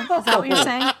Battlefront? Is that what you're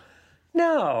saying?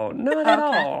 No, not at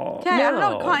all. Okay, I don't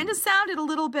know. It kind of sounded a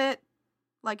little bit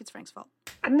like it's Frank's fault.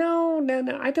 No,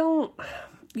 I don't.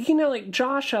 Like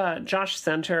Josh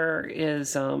Center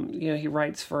is, he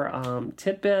writes for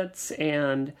Tidbits,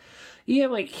 and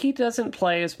like he doesn't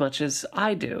play as much as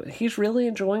I do. He's really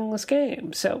enjoying this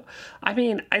game. So, I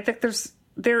mean, I think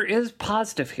there is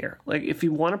positive here. Like, if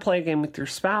you want to play a game with your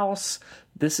spouse,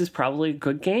 this is probably a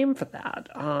good game for that.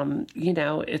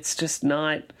 It's just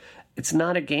not. It's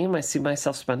not a game I see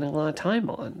myself spending a lot of time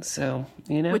on. So,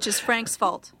 Which is Frank's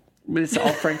fault. It's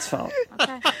all Frank's fault.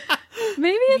 Okay.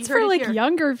 Maybe it's for like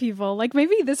younger people. Like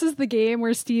maybe this is the game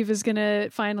where Steve is gonna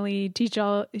finally teach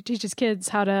his kids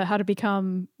how to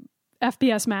become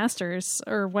FPS masters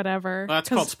or whatever. Well, that's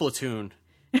called Splatoon.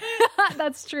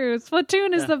 That's true.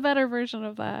 Splatoon is the better version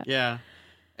of that. Yeah.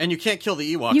 And you can't kill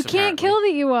the Ewoks. You can't kill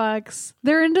the Ewoks.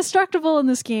 They're indestructible in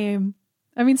this game.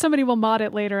 I mean, somebody will mod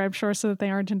it later, I'm sure, so that they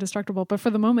aren't indestructible. But for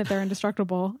the moment, they're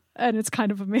indestructible. And it's kind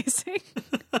of amazing.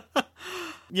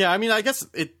 Yeah, I mean, I guess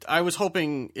I was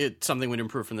hoping something would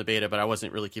improve from the beta, but I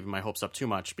wasn't really keeping my hopes up too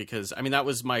much because, I mean, that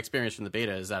was my experience from the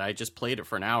beta is that I just played it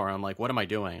for an hour. I'm like, what am I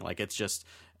doing? Like, it's just,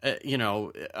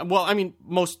 well, I mean,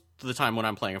 most of the time when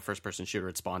I'm playing a first-person shooter,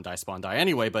 it's spawn, die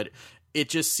anyway, but it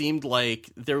just seemed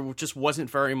like there just wasn't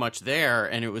very much there,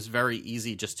 and it was very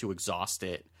easy just to exhaust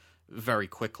it very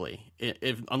quickly,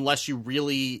 unless it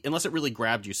really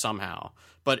grabbed you somehow.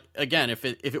 But again, if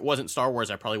it wasn't Star Wars,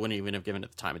 I probably wouldn't even have given it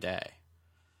the time of day.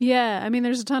 Yeah, I mean,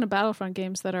 there's a ton of Battlefront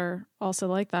games that are also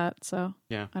like that. So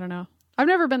yeah, I don't know. I've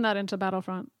never been that into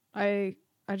Battlefront. I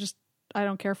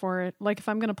don't care for it. Like if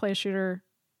I'm gonna play a shooter,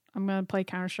 I'm gonna play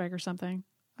Counter-Strike or something.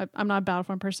 I'm not a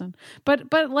Battlefront person.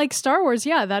 But like Star Wars,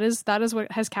 yeah, that is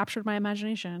what has captured my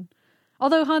imagination.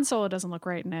 Although Han Solo doesn't look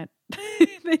right in it.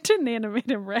 They didn't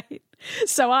animate him right.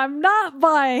 So I'm not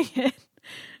buying it.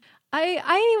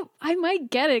 I might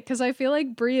get it because I feel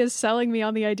like Bree is selling me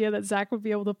on the idea that Zach would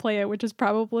be able to play it, which is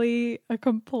probably a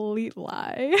complete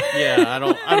lie. Yeah,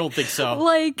 I don't think so.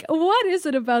 Like, what is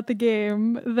it about the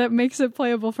game that makes it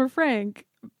playable for Frank?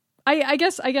 I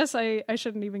guess I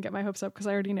shouldn't even get my hopes up because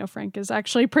I already know Frank is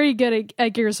actually pretty good at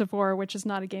Gears of War, which is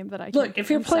not a game that I can. Look, if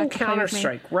you're playing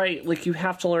Counter-Strike, right? Like you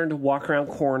have to learn to walk around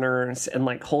corners and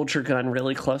like hold your gun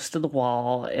really close to the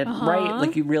wall, and right?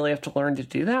 Like you really have to learn to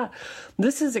do that.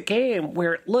 This is a game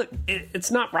where look,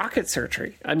 it's not rocket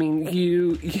surgery. I mean,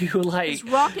 you like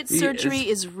rocket surgery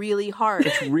is really hard.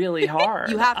 It's really hard.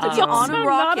 You have to be on a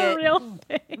rocket not a real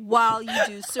thing. while you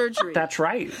do surgery. That's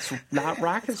right. It's not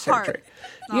rocket surgery.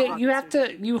 Yeah, you have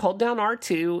to hold down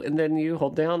R2 and then you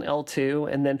hold down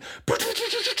L2 and then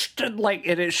like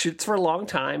it shoots for a long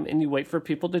time and you wait for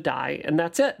people to die and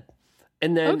that's it.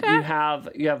 And then you have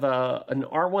an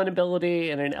R1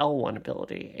 ability and an L1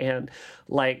 ability. And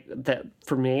like that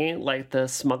for me, like the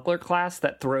smuggler class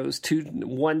that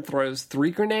one throws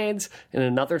 3 grenades and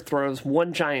another throws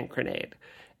 1 giant grenade.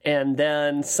 And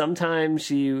then sometimes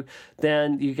you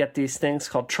get these things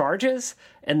called charges,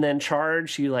 and then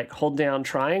charge, you like hold down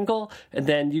triangle, and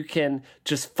then you can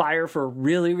just fire for a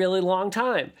really, really long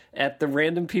time at the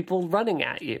random people running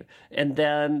at you. And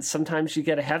then sometimes you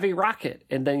get a heavy rocket,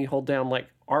 and then you hold down like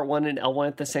R1 and L1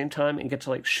 at the same time and get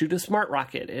to like shoot a smart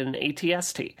rocket in an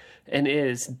ATST. And it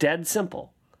is dead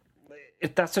simple.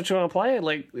 If that's what you want to play,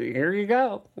 like, here you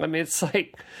go. I mean, it's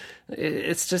like,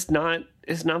 it's just not,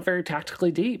 it's not very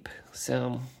tactically deep.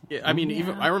 So, yeah, I mean,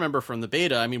 even I remember from the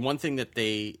beta, I mean, one thing that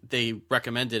they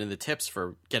recommended in the tips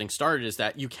for getting started is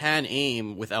that you can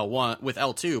aim with L1, with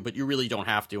L2, but you really don't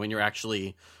have to. And you're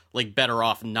actually like better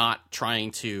off not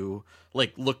trying to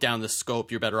like look down the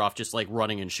scope. You're better off just like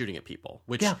running and shooting at people,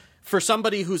 which for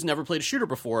somebody who's never played a shooter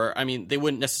before, I mean, they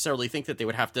wouldn't necessarily think that they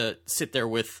would have to sit there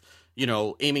with,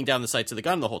 aiming down the sights of the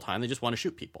gun the whole time. They just want to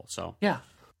shoot people. So, yeah,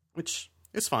 which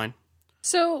is fine.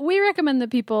 So we recommend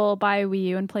that people buy Wii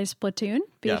U and play Splatoon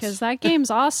because that game's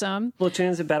awesome.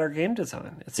 Splatoon's a better game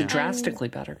design. It's a drastically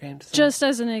better game design. Just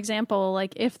as an example,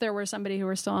 like if there were somebody who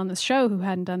were still on the show who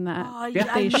hadn't done that, I knew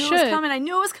it was coming. I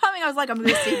knew it was coming. I was like, I'm going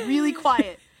to stay really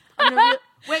quiet. Wait.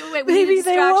 We Maybe need a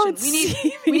distraction. They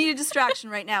won't We need a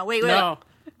distraction right now. Wait. No.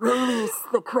 Release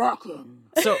the Kraken.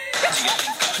 So.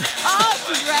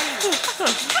 She's ready.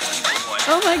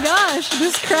 Oh my gosh,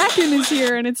 this Kraken is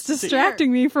here and it's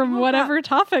distracting me from whatever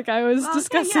topic I was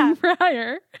discussing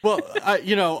prior. Well,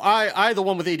 I, the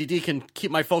one with ADD, can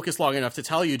keep my focus long enough to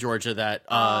tell you, Georgia, that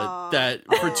that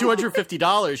for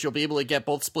 $250 you'll be able to get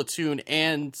both Splatoon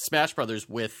and Smash Brothers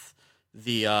with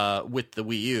the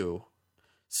Wii U.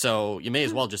 So you may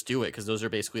as well just do it because those are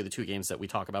basically the 2 games that we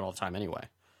talk about all the time anyway.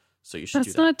 So you should do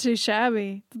That's that. not too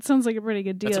shabby. That sounds like a pretty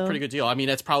good deal. That's a pretty good deal. I mean,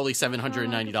 it's probably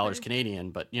 $790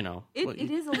 Canadian, but you know.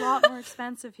 It is a lot more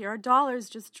expensive here. Our dollar's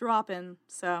just dropping,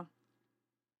 so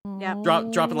yeah.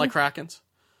 Dropping like Krakens.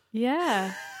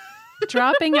 Yeah.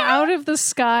 Dropping out of the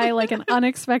sky like an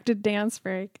unexpected dance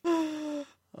break.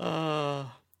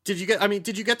 Did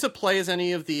you get to play as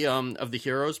any of the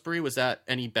heroes, Brie? Was that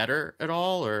any better at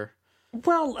all, or?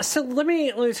 Well, so let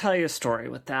me tell you a story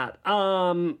with that.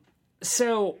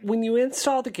 So when you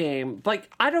install the game, like,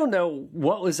 I don't know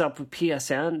what was up with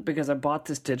PSN because I bought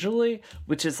this digitally,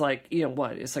 which is like,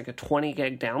 it's like a 20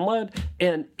 gig download.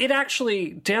 And it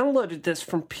actually downloaded this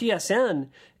from PSN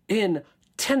in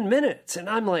 10 minutes. And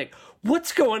I'm like,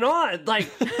 what's going on? Like,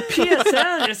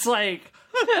 PSN is like,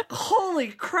 holy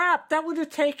crap, that would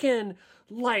have taken,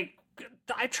 like,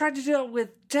 I tried to do it with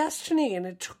Destiny, and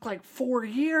it took like 4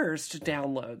 years to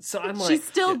download. So I'm like, she's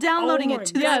still downloading it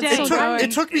to this day.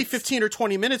 It took me 15 or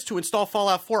 20 minutes to install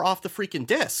Fallout 4 off the freaking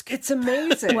disc. It's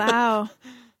amazing. Wow.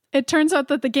 It turns out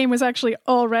that the game was actually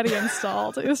already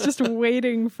installed. It was just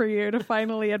waiting for you to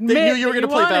finally admit They knew you were going to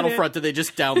play wanted Battlefront, and they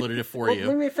just downloaded it for you.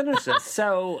 Let me finish this.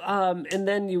 So, and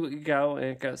then you go, and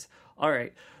it goes, all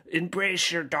right,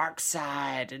 embrace your dark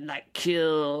side and like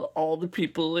kill all the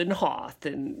people in Hoth.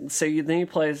 And so then you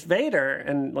play as Vader,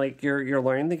 and like you're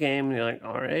learning the game, and you're like,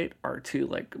 all right, R2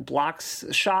 like blocks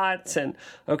shots, and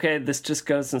okay, this just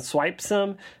goes and swipes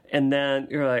them, and then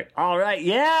you're like, all right,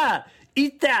 yeah,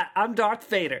 eat that, I'm Darth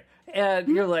Vader. And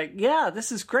you're like, yeah,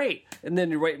 this is great. And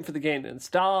then you're waiting for the game to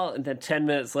install. And then 10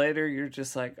 minutes later, you're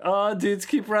just like, oh, dudes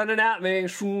keep running at me.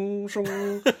 Shung,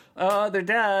 shung. Oh, they're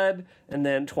dead. And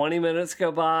then 20 minutes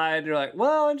go by. And you're like,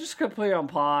 well, I'm just going to put it on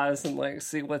pause and like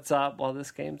see what's up while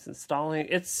this game's installing.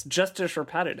 It's just as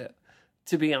repetitive,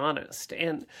 to be honest.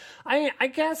 And I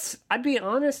guess I'd be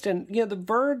honest. And, The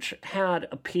Verge had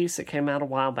a piece that came out a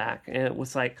while back. And it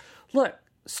was like, look,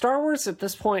 Star Wars at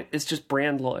this point is just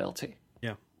brand loyalty.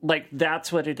 Like,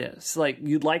 that's what it is. Like,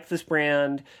 you like this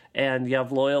brand, and you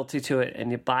have loyalty to it,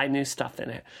 and you buy new stuff in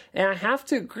it. And I have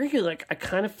to agree, like, I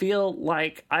kind of feel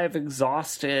like I've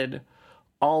exhausted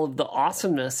all of the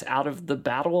awesomeness out of the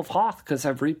Battle of Hoth, because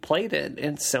I've replayed it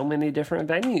in so many different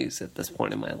venues at this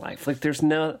point in my life. Like, there's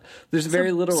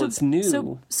very little that's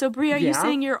new. So Brie, are you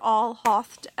saying you're all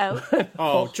Hothed out?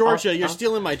 Oh, Georgia, you're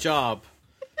stealing my job.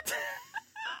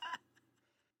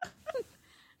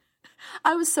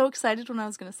 I was so excited when I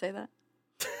was going to say that.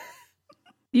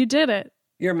 You did it.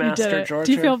 You're master, Georgia.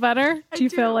 Do you feel better? Do you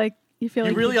feel like you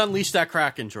really unleashed that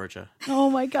Kraken, Georgia?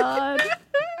 Oh my god.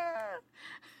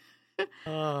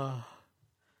 Right.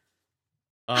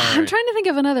 I'm trying to think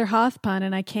of another Hoth pun,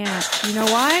 and I can't. You know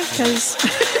why? Because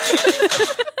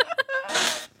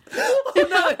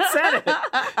no, it said it.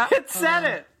 It said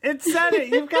it. It said it.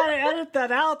 You've got to edit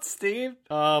that out, Steve.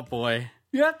 Oh boy.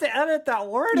 You have to edit that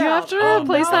word you out. have to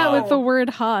replace that with the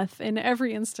word Hoth in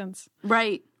every instance.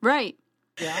 Right. Yeah.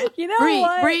 You know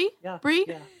what? Brie,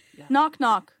 knock,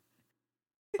 knock.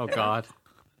 Oh God.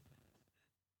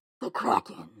 The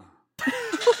Kraken.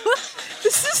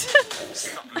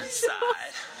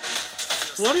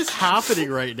 What is happening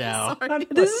right now?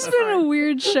 This has been a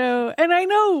weird show, and I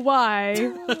know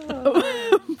why,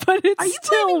 but it's Are you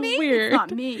still blaming me? weird. It's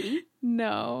not me.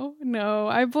 No,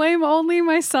 I blame only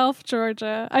myself,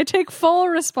 Georgia. I take full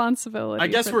responsibility. I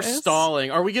guess for we're this.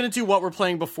 stalling. Are we going to do what we're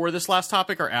playing before this last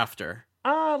topic or after?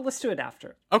 Let's do it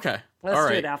after. Okay. Let's All do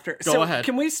right. it after. Go ahead.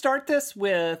 Can we start this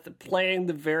with playing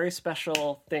the very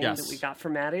special thing Yes. that we got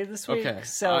from Maddie this week? Okay.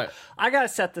 So I got to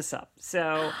set this up.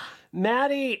 So,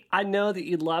 Maddie, I know that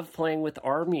you love playing with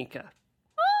Armika.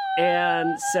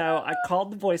 And so I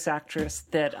called the voice actress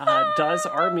that does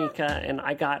Armika, and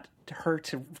I got her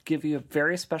to give you a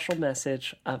very special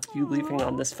message of you leaving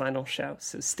on this final show.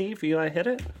 So, Steve, you want to hit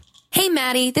it? Hey,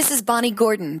 Maddie, this is Bonnie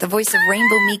Gordon, the voice of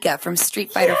Rainbow Mika from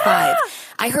Street Fighter V.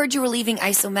 I heard you were leaving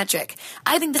Isometric.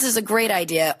 I think this is a great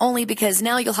idea, only because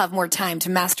now you'll have more time to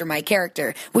master my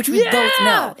character, which we both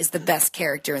know is the best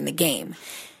character in the game.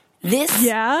 This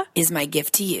is my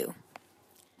gift to you.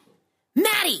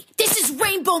 Maddie, this is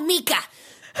Rainbow Mika.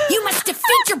 You must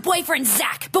defeat your boyfriend,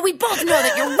 Zach, but we both know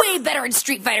that you're way better in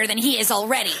Street Fighter than he is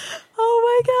already.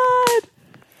 Oh my god.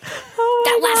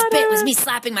 That last bit was me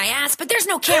slapping my ass, but there's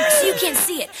no camera, so you can't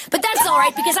see it. But that's all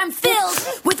right, because I'm filled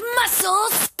with muscle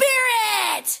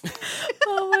spirit!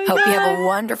 Oh my Hope god. you have a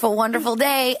wonderful, wonderful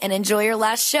day, and enjoy your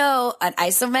last show on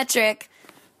Isometric.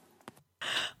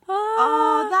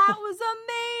 Oh, that was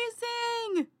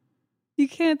amazing! You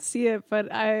can't see it,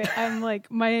 but I'm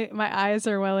like, my eyes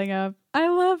are welling up. I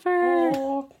love her.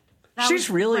 Oh, That she's was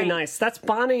really great. nice. That's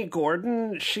Bonnie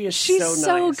Gordon. She's She's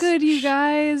so nice. good, you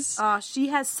guys. She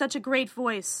has such a great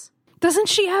voice. Doesn't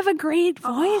she have a great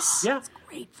voice? Yeah.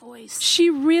 Great voice. She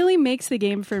really makes the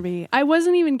game for me. I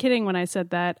wasn't even kidding when I said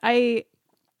that. I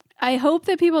hope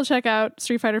that people check out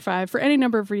Street Fighter V for any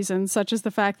number of reasons, such as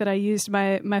the fact that I used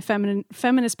my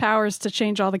feminist powers to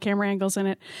change all the camera angles in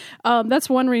it. That's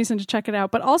one reason to check it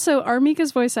out. But also,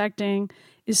 Armika's voice acting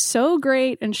is so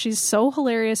great, and she's so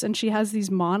hilarious, and she has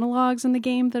these monologues in the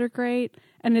game that are great.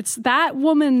 And it's that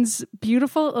woman's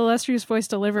beautiful, illustrious voice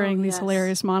delivering these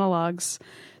hilarious monologues.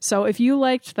 So if you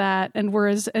liked that and were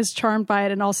as charmed by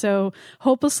it and also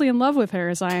hopelessly in love with her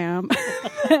as I am,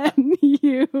 then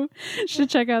you should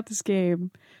check out this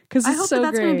game. Because I it's hope so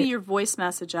that's great. going to be your voice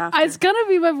message after. It's going to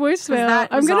be my voicemail.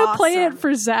 I'm going to play it awesome.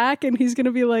 for Zach, and he's going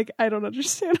to be like, I don't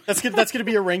understand. That's gonna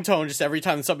be a ringtone just every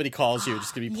time somebody calls you.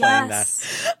 Just gonna be playing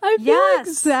that. I feel like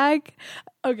Zach...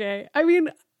 Okay, I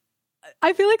mean...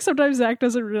 I feel like sometimes Zach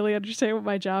doesn't really understand what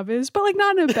my job is, but like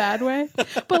not in a bad way.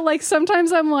 But like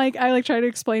sometimes I like try to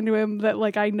explain to him that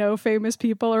like I know famous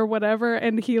people or whatever,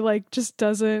 and he like just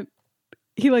doesn't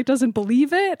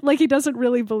believe it. Like he doesn't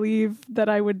really believe that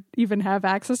I would even have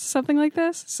access to something like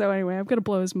this. So anyway, I'm gonna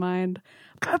blow his mind.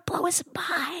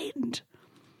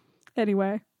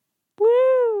 Anyway.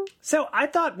 Woo! So I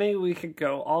thought maybe we could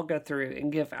all go through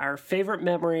and give our favorite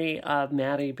memory of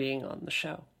Maddie being on the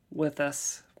show with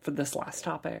us for this last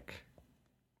topic.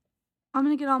 I'm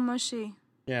going to get all mushy.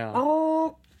 Yeah.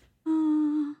 Oh,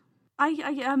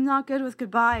 I'm not good with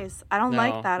goodbyes. I don't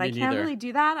like that. I can't really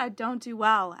do that. I don't do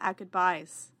well at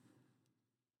goodbyes.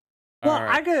 well,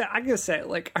 right. I gotta say,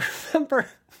 like, I remember,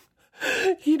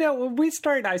 when we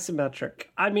started Isometric,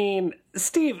 I mean,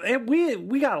 Steve,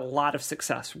 we got a lot of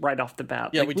success right off the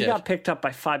bat. Yeah, like, we we did. got picked up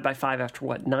by 5x5 after,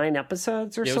 9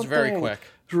 episodes or It was something? very quick.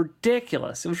 It was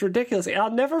ridiculous. It was ridiculous. I'll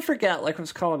never forget, like, I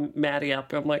was calling Maddie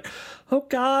up. I'm like, oh,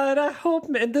 God, I hope...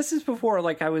 And this is before,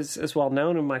 like, I was as well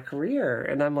known in my career.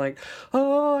 And I'm like,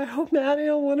 oh, I hope Maddie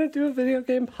will want to do a video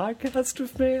game podcast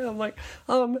with me. And I'm like,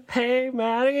 hey,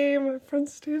 Maddie, my friend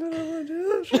Steven, I want to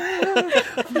do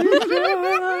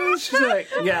this. She's like,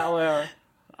 yeah, well,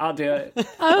 I'll do it.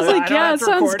 I was like, yeah, it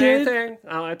sounds good. Anything.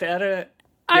 I don't have to edit it.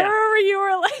 I Yeah. remember you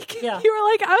were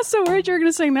like, I was so worried you were going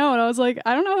to say no. And I was like,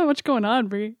 I don't know how much going on,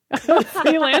 Brie. I'm a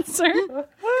freelancer.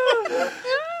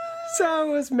 So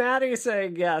it was Maddie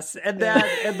saying yes, and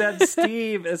then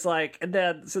Steve is like,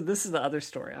 so this is the other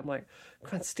story. I'm like,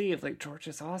 come on, Steve, like,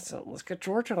 Georgia's awesome. Let's get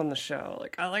Georgia on the show.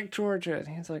 Like, I like Georgia. And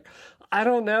he's like, I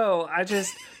don't know. I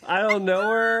don't know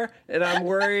her, and I'm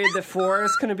worried that 4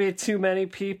 is going to be too many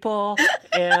people,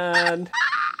 and...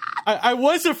 I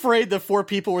was afraid that 4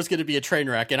 people was going to be a train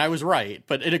wreck, and I was right,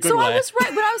 but in a good way. I was right,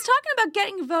 but I was talking about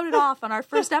getting voted off on our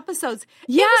first episodes.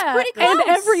 Yeah, it was pretty close. and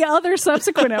every other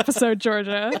subsequent episode,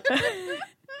 Georgia.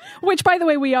 Which, by the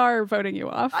way, we are voting you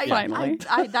off, finally.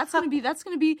 That's gonna be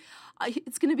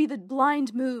it's gonna be the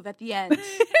blind move at the end.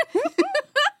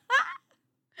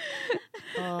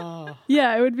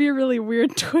 Yeah, it would be a really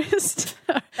weird twist.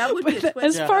 That would be a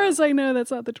twist. As far as I know, that's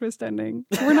not the twist ending.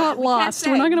 We're not lost.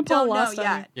 We're not going to pull a lost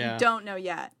ending. Yeah. You don't know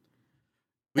yet.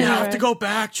 We have Anyway. to go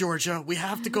back, Georgia. We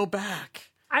have to go back.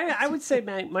 I would say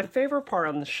my favorite part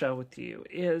on the show with you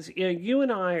is, you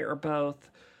and I are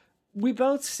we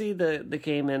both see the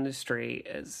game industry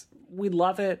as, we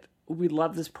love it, we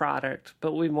love this product,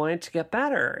 but we want it to get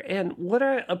better. And what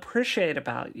I appreciate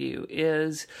about you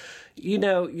is,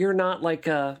 you're not like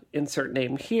a insert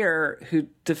name here who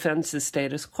defends the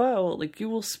status quo. Like, you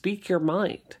will speak your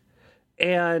mind.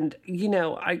 And,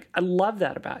 I love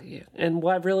that about you. And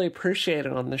what I really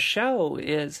appreciated on the show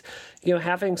is,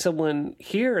 having someone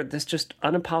here that's just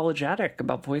unapologetic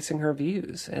about voicing her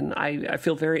views. And I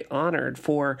feel very honored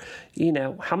for,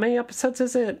 how many episodes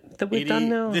is it that we've done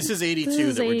now? This is 82 This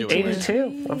is that we're doing.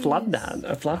 82. I've loved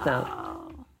that.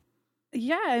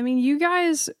 Yeah, I mean, you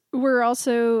guys were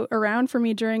also around for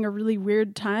me during a really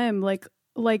weird time. Like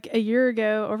over a year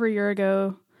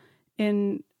ago,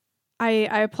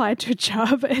 I applied to a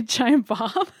job at Giant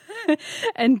Bomb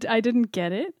and I didn't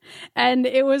get it. And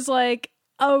it was like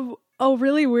a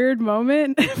really weird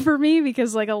moment for me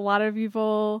because like a lot of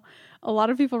people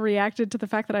reacted to the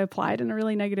fact that I applied in a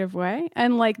really negative way.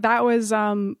 And like that was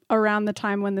around the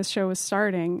time when this show was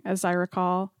starting, as I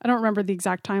recall. I don't remember the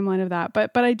exact timeline of that,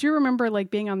 but I do remember like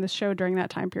being on this show during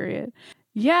that time period.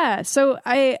 Yeah, so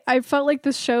I felt like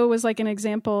this show was like an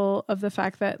example of the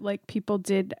fact that like people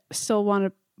did still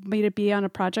want me to be on a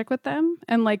project with them.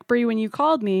 And like Brie, when you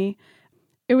called me,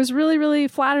 it was really, really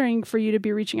flattering for you to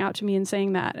be reaching out to me and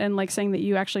saying that, and like saying that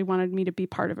you actually wanted me to be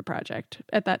part of a project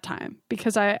at that time.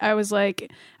 Because I was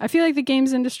like, I feel like the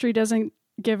games industry doesn't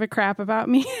give a crap about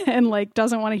me and like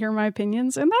doesn't want to hear my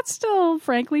opinions. And that's still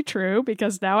frankly true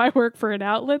because now I work for an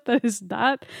outlet that is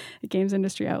not a games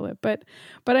industry outlet. But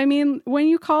I mean, when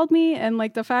you called me and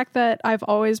like the fact that I've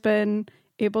always been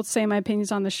able to say my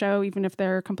opinions on the show, even if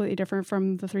they're completely different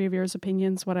from the three of yours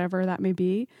opinions, whatever that may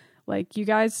be, like you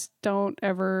guys don't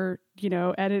ever,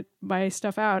 edit my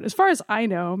stuff out. As far as I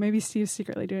know, maybe Steve's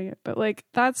secretly doing it, but like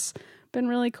that's been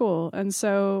really cool. And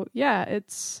so, yeah,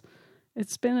 it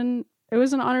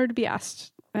was an honor to be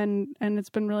asked and it's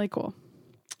been really cool.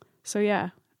 So yeah.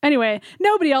 Anyway,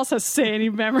 nobody else has to say any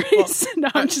memories. No,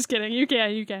 I'm just kidding. You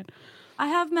can. I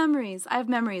have memories. I have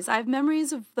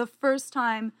memories of the first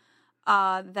time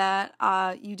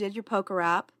that you did your poker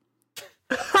rap.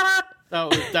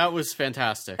 That was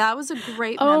fantastic. That was a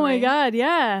great memory. Oh my God,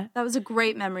 yeah. That was a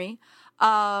great memory.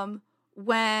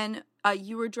 When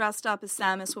you were dressed up as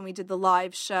Samus when we did the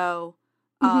live show.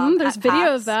 There's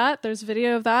video of that. There's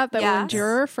video of that will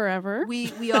endure forever.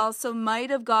 We also might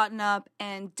have gotten up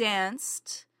and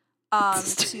danced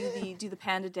to do the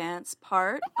panda dance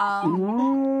part.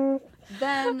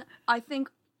 Then I think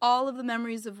all of the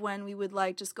memories of when we would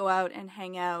like just go out and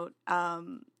hang out,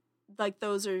 like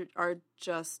those are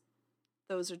just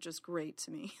great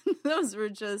to me. Those were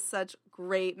just such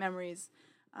great memories.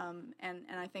 And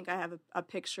I think I have a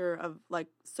picture of like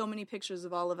so many pictures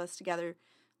of all of us together,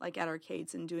 like at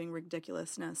arcades and doing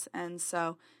ridiculousness. And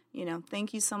so,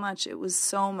 thank you so much. It was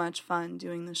so much fun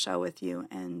doing the show with you,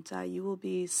 and you will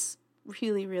be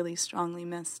really, really strongly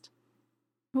missed.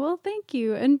 Well, thank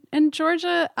you. And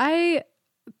Georgia,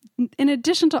 in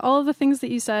addition to all of the things that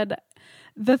you said,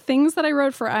 the things that I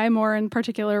wrote for iMore in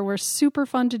particular were super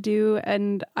fun to do,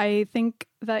 and I think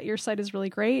that your site is really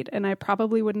great, and I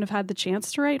probably wouldn't have had the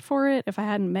chance to write for it if I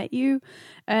hadn't met you.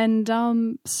 And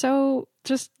so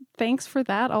just thanks for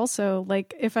that also.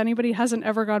 Like, if anybody hasn't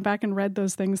ever gone back and read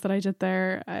those things that I did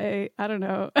there, I don't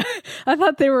know. I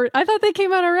thought they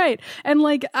came out all right. And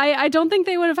like, I don't think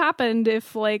they would have happened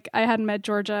if like I hadn't met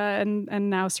Georgia and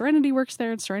now Serenity works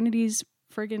there, and Serenity's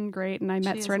friggin' great, and I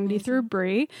met Serenity through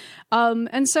Brie.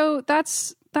 And so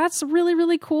that's really,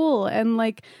 really cool. And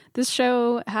like this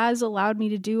show has allowed me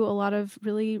to do a lot of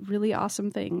really, really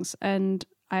awesome things. And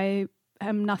I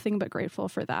am nothing but grateful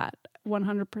for that.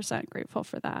 100% grateful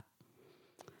for that.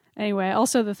 Anyway,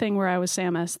 also the thing where I was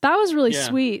Samus, that was really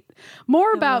sweet.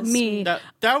 More about me. That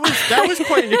was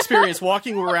quite an experience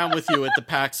walking around with you at the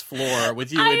PAX floor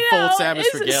with you in full Samus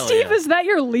regalia. Steve, is that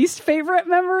your least favorite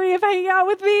memory of hanging out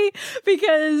with me?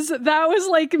 Because that was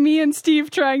like me and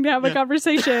Steve trying to have a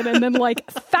conversation, and then like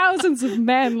thousands of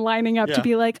men lining up to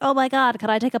be like, "Oh my God, could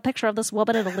I take a picture of this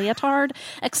woman in a leotard?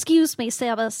 Excuse me,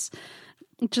 Samus."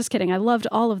 Just kidding. I loved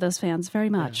all of those fans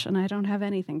very much, and I don't have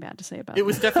anything bad to say about it. It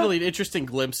was definitely an interesting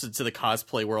glimpse into the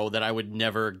cosplay world that I would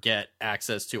never get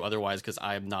access to otherwise, because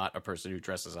I am not a person who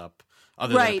dresses up.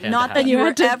 Other than a panda not hat. that you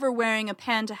were ever wearing a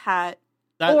panda hat.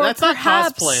 That's not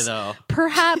cosplay, though.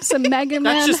 Perhaps a Mega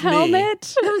Man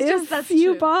helmet. If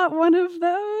you true. bought one of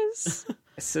those.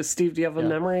 So, Steve, do you have a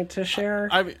memory to share?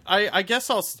 I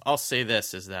guess I'll say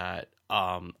this is that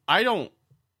I don't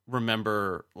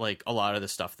remember like a lot of the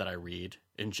stuff that I read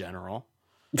in general.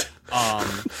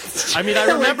 I mean, I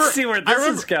remember. See where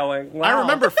this is going. Wow. I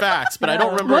remember facts, but I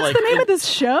don't remember. What's the name of this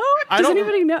show? Does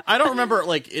anybody know? I don't remember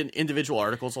like in individual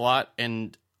articles a lot,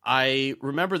 and I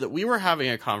remember that we were having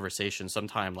a conversation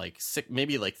sometime like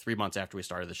maybe like 3 months after we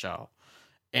started the show,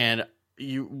 and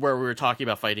where we were talking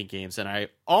about fighting games, and I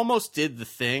almost did the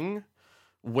thing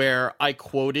where I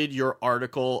quoted your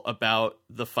article about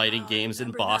the fighting games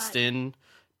in Boston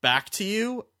back to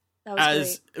you.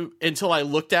 Until I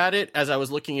looked at it as I was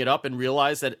looking it up and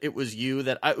realized that it was you,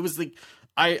 that I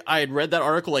had read that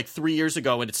article like 3 years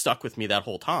ago, and it stuck with me that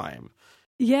whole time.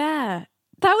 Yeah.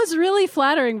 That was really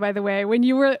flattering, by the way, when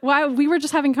we were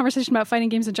just having a conversation about fighting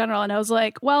games in general, and I was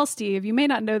like, well, Steve, you may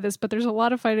not know this, but there's a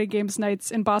lot of fighting games nights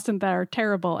in Boston that are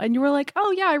terrible. And you were like, oh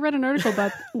yeah, I read an article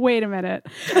about, wait a minute.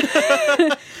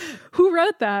 Who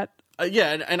wrote that?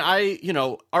 And I,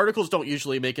 articles don't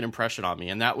usually make an impression on me.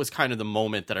 And that was kind of the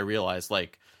moment that I realized,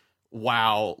 like,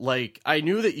 wow, like, I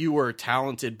knew that you were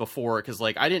talented before, because,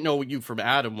 like, I didn't know you from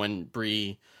Adam when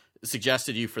Brie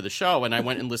suggested you for the show. And I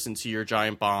went and listened to your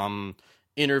Giant Bomb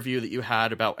interview that you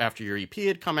had about after your EP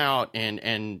had come out,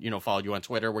 and followed you on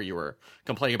Twitter where you were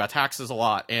complaining about taxes a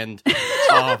lot. And because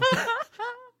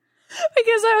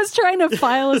I was trying to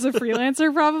file as a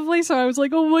freelancer, probably. So I was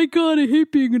like, oh my God, I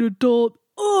hate being an adult.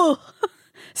 Oh,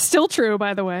 still true,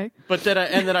 by the way. But then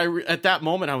at that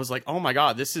moment, I was like, oh my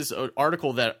God, this is an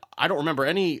article that I don't remember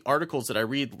any articles that I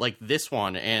read like this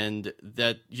one. And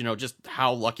that, just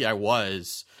how lucky I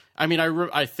was I mean,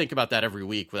 I think about that every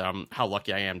week, how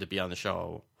lucky I am to be on the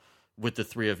show with the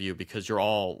three of you, because you're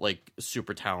all like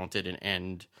super talented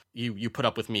and you put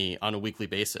up with me on a weekly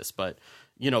basis. But,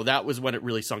 that was when it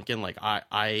really sunk in. Like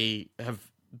I have,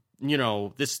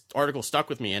 this article stuck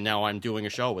with me, and now I'm doing a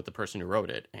show with the person who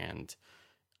wrote it. And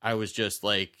I was just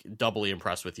like doubly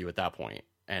impressed with you at that point.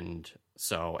 And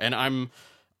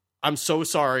I'm so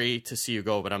sorry to see you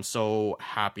go, but I'm so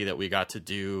happy that we got to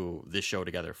do this show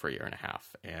together for a year and a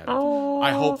half. And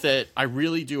I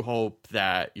really do hope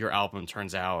that your album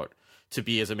turns out to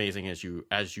be as amazing as you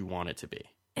want it to be.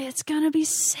 It's gonna be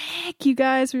sick, you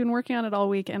guys. We've been working on it all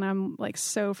week, and I'm like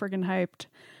so friggin' hyped.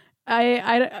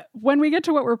 I when we get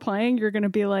to what we're playing, you're gonna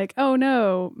be like, oh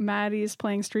no, Maddie's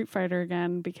playing Street Fighter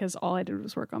again because all I did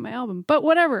was work on my album. But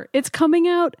whatever, it's coming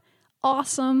out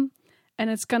awesome. And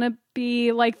it's going to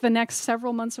be like the next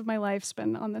several months of my life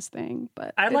spent on this thing.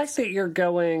 But I like that you're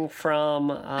going from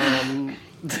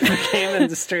the game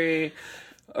industry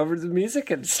over to the music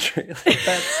industry. Like,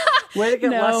 that's way to get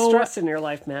less stress in your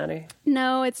life, Maddie.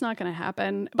 No, it's not going to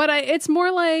happen. But it's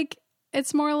more like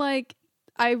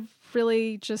I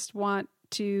really just want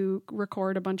to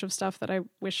record a bunch of stuff that I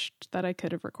wished that I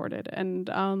could have recorded. And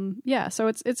so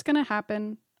it's going to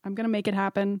happen. I'm going to make it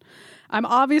happen. I'm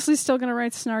obviously still going to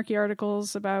write snarky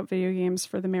articles about video games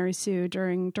for the Mary Sue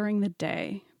during the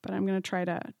day, but I'm going to try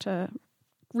to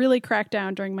really crack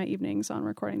down during my evenings on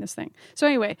recording this thing. So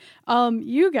anyway,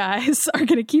 you guys are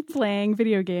going to keep playing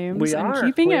video games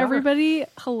keeping everybody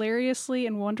hilariously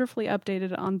and wonderfully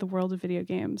updated on the world of video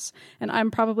games. And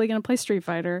I'm probably going to play Street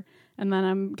Fighter, and then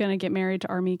I'm going to get married to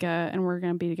Armika, and we're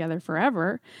going to be together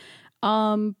forever.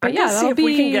 But yeah, see if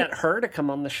we can get her to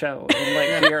come on the show and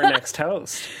like be our next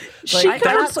host. Like,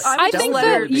 I think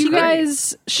that you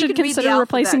guys should consider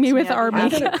replacing me with Armika. I'm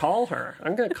going to call her.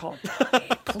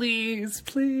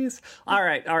 Please. All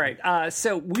right.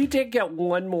 So we did get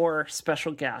one more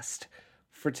special guest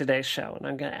for today's show, and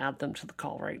I'm going to add them to the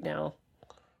call right now.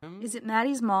 Is it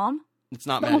Maddie's mom? It's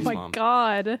not Maddie's mom. Oh my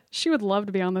God. She would love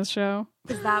to be on this show.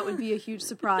 Because that would be a huge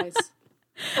surprise.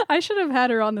 I should have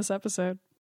had her on this episode.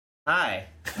 Hi.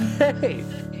 Hey.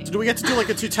 So do we get to do like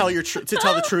a to tell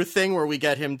the truth thing where we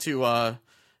get him to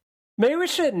Maybe we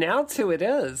should announce who it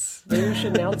is.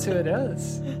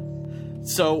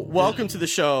 So welcome to the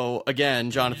show again,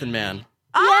 Jonathan Mann.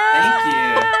 Thank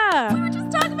you. We were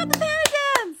just talking about the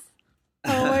Panagons.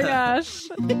 Oh my gosh.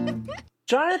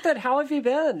 Jonathan, how have you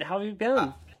been?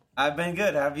 I've been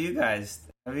good. How have you guys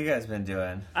been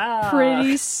doing?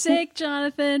 Pretty sick,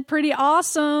 Jonathan. Pretty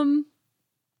awesome.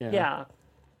 Yeah.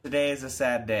 Today is a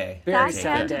sad day. Very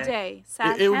sad day.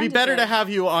 It would be better to have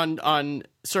you on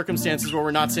circumstances where we're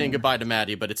not saying goodbye to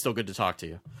Maddie, but it's still good to talk to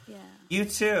you. Yeah. You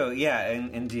too. Yeah,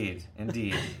 indeed.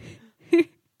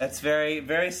 That's very,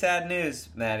 very sad news,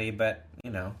 Maddie, but,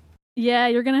 Yeah,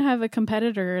 you're going to have a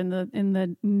competitor in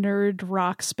the nerd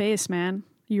rock space, man.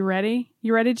 You ready?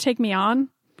 You ready to take me on?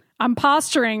 I'm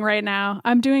posturing right now.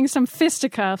 I'm doing some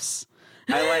fisticuffs.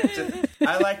 I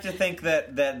like to think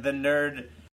that the nerd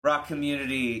rock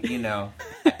community,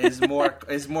 is more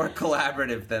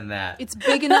collaborative than that. It's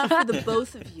big enough for the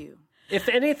both of you. If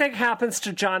anything happens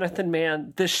to Jonathan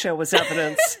Mann, this show is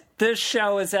evidence.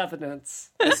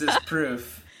 This is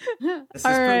proof. All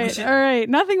right.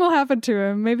 Nothing will happen to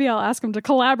him. Maybe I'll ask him to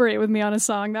collaborate with me on a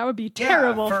song. That would be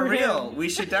terrible for real. him. We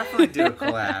should definitely do a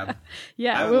collab.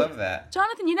 Yeah, I would love that.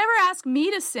 Jonathan, you never asked me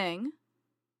to sing.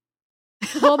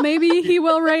 Well, maybe he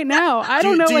will right now. I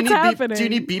don't know what's happening. Do you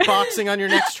need beatboxing on your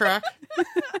next track?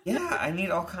 Yeah, I need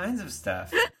all kinds of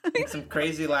stuff. I need some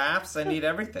crazy laughs. I need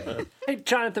everything. Hey,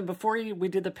 Jonathan, before we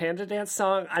did the Panda Dance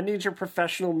song, I need your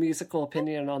professional musical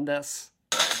opinion on this.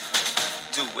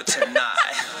 Do it tonight.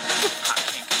 I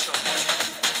can't control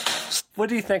it. What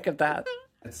do you think of that?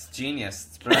 It's genius.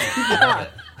 It's brilliant.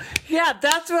 Yeah,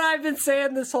 that's what I've been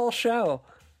saying this whole show.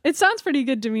 It sounds pretty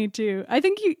good to me too. I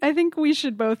think we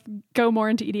should both go more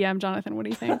into EDM, Jonathan. What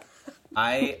do you think?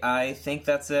 I think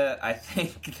I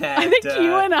think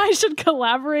you and I should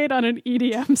collaborate on an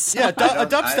EDM song. Yeah, a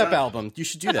dubstep album. You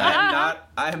should do that.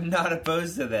 I'm not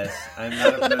opposed to this.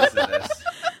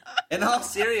 In all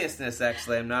seriousness,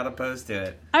 actually, I'm not opposed to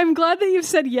it. I'm glad that you've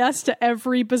said yes to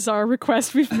every bizarre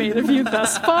request we've made of you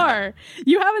thus far.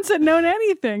 You haven't said no to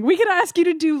anything. We could ask you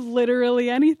to do literally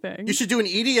anything. You should do an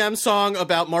EDM song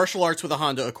about martial arts with a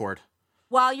Honda Accord.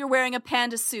 While you're wearing a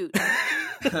panda suit.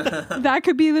 That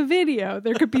could be the video.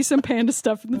 There could be some panda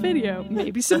stuff in the video.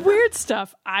 Maybe some weird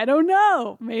stuff. I don't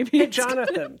know. Maybe. Hey,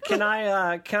 Jonathan, can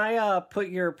I put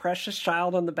your precious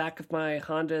child on the back of my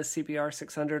Honda CBR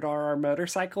 600RR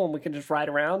motorcycle and we can just ride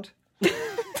around?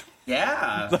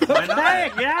 Yeah, why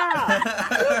not?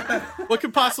 Yeah. What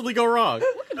could possibly go wrong?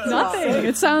 Nothing.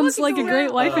 It sounds like a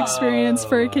great life experience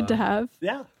for a kid to have.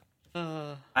 Yeah.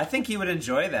 I think he would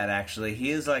enjoy that. Actually,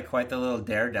 he is like quite the little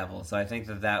daredevil. So I think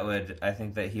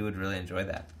that he would really enjoy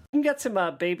that. You can get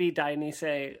some baby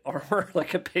Dionysae armor,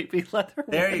 like a baby leather.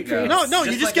 There you go. No,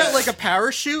 you Just just get like a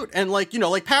parachute and like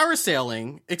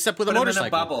parasailing, except with a Put him in motorcycle.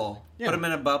 a bubble. Yeah. Put him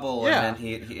in a bubble, Yeah. and then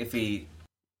if he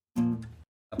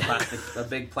a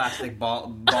big plastic ball,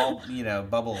 bubble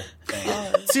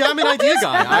thing. See, I'm an idea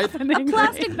guy.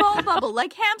 Plastic ball bubble,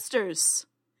 like hamsters.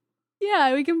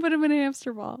 Yeah, we can put him in a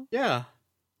hamster ball. Yeah.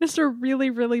 Just a really,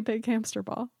 really big hamster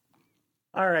ball.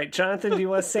 All right, Jonathan, do you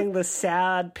want to sing the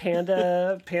sad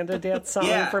panda dance song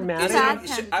Yeah, for Maddie?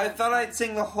 I thought I'd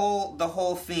sing the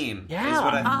whole theme.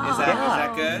 Yeah. Is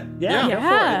that good? Yeah.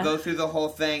 Yeah. We'll go through the whole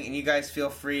thing, and you guys feel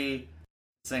free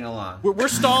to sing along. We're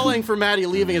stalling for Maddie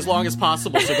leaving as long as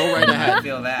possible, so go right I ahead.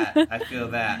 feel that.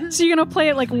 So you're going to play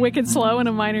it like wicked slow in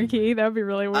a minor key? That would be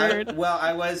really weird.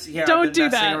 I was here. Don't I've been do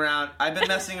messing that. Around. I've been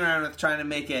messing around with trying to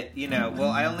make it.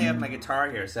 I only have my guitar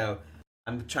here, so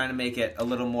I'm trying to make it a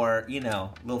little more, a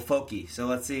little folky. So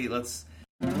let's see. A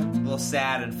little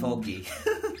sad and folky.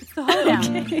 The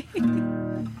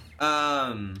hoedown.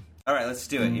 All right, let's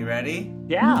do it. You ready?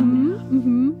 Yeah.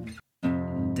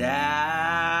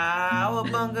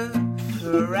 Dowabunga,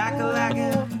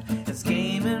 crack-a-lackin', it's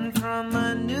gaming from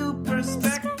a new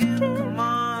perspective. Come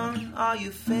on, all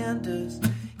you fenders,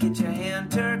 get your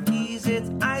hand turkeys. It's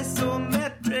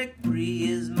isometric. Bree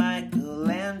is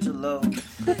Michelangelo.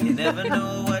 You never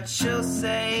know what she'll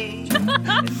say.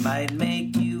 It might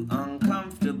make you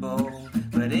uncomfortable,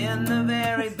 but in the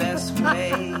very best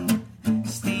way.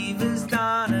 Steve is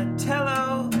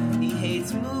Donatello. He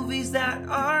hates movies that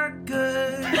are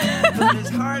good, but his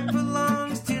heart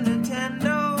belongs to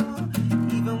Nintendo,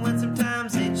 even when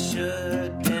sometimes it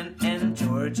shouldn't. And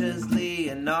Georgia's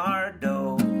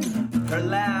Leonardo. Her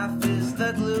laugh is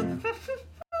the glue.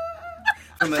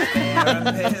 From a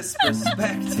therapist's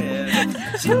perspective,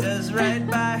 she does right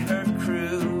by her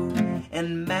crew.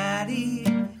 And Maddie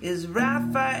is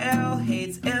Raphael,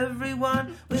 hates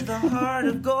everyone with a heart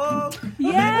of gold.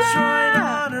 Metroid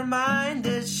on her mind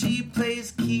as she plays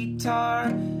guitar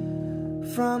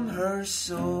from her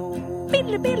soul.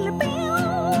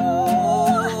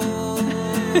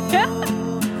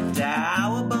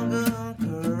 Dowabunga,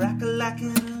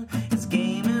 crack-a-lackin', it's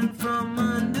gaming from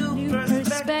a new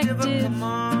perspective. Come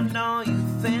on, all you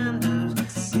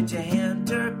fenders, get your hand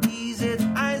turkeys. It's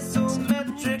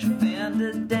isometric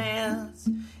fender dance.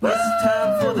 It's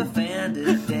time for the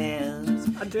fender dance.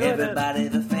 Everybody,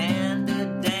 the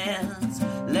fender dance.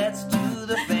 Let's do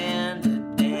the fender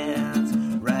dance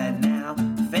right now.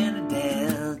 Fender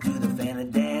dance, do the fender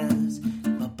dance.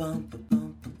 Ba-bum,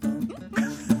 ba-bum, ba-bum,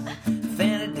 ba-bum.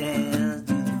 Fender dance,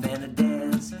 do the fender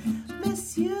dance.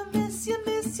 Miss you, miss you,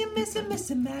 miss you, miss you, miss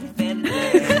you, Maddie. Fender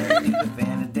dance, do the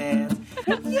fender dance.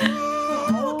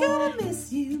 Yeah, we're gonna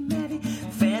miss you, Maddie.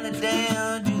 Fender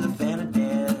dance, do the fender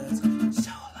dance.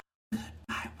 So good,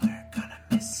 we're gonna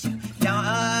miss you.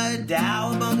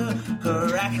 Dowabunga,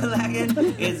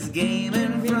 crack-a-lackin', it's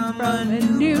gaming from a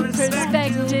new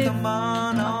perspective. Come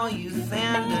on, all you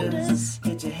fenders,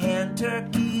 get your hand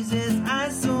turkeys. It's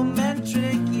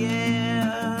isometric,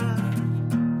 yeah.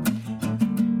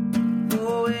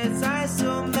 Oh, it's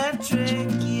isometric,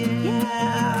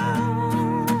 yeah.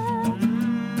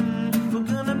 We're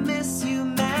gonna miss you,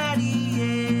 Maddie,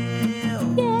 yeah.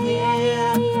 Oh,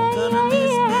 yeah. Gonna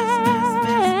miss you,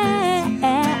 Maddie,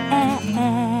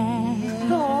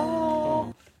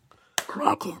 yeah.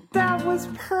 Kraken. That was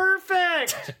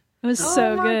perfect. It was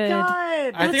so my good. God.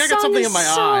 I think I got something in my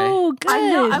eye. So good. I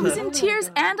know. I was in tears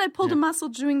and I pulled a muscle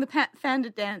doing the fanda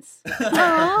dance.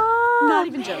 Not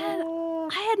even joking.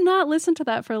 I had not listened to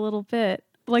that for a little bit,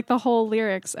 like the whole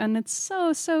lyrics, and it's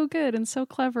so good and so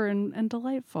clever and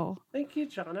delightful. Thank you,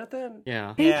 Jonathan.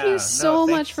 Yeah. Thank you so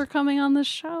thanks. much for coming on the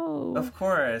show. Of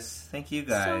course. Thank you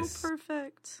guys. So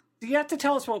perfect. You have to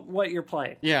tell us what you're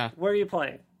playing. Yeah. Where are you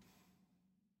playing?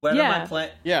 What am Yeah. I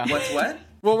playing? Yeah. What's what?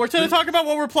 Well, we're going to talk about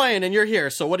what we're playing, and you're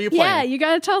here, so what are you playing? Yeah, you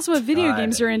gotta tell us what video God.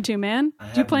 games you're into, man. I Do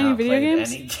you have play any not video played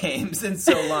games? Any games in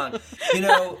so long? You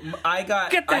know, I got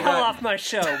Get the I hell got- off my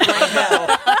show right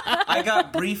now. I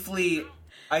got briefly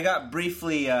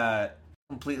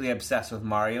completely obsessed with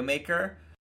Mario Maker.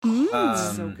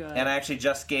 so good. And I actually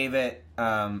just gave it.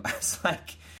 I was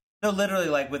like, no, literally,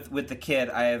 like with the kid,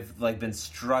 I have like been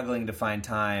struggling to find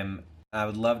time. I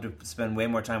would love to spend way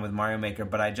more time with Mario Maker,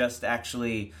 but I just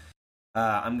actually.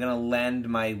 I'm gonna lend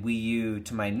my Wii U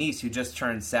to my niece who just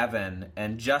turned 7,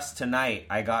 and just tonight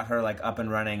I got her like up and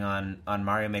running on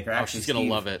Mario Maker. Oh, Actually, she's going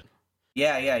to love it.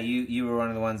 Yeah. You were one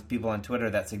of the ones people on Twitter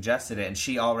that suggested it, and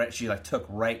she like took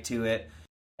right to it,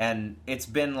 and it's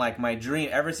been like my dream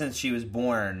ever since she was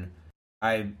born.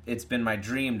 It's been my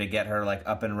dream to get her like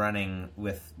up and running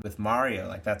with Mario.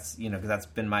 Like that's because that's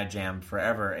been my jam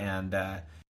forever, and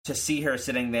to see her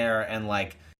sitting there and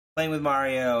like playing with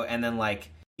Mario, and then like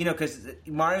because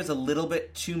Mario's a little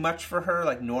bit too much for her,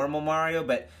 like normal Mario,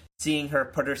 but seeing her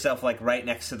put herself like right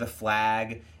next to the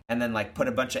flag, and then like put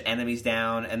a bunch of enemies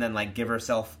down, and then like give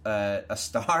herself a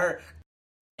star,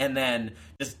 and then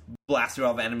just blast through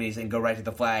all the enemies and go right to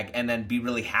the flag, and then be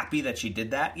really happy that she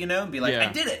did that, and be like,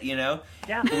 I did it, Yeah.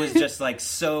 It was just like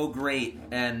so great,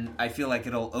 and I feel like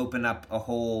it'll open up a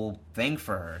whole thing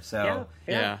for her. So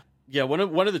Yeah, one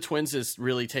of the twins is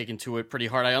really taken to it pretty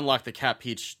hard. I unlocked the Cat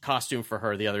Peach costume for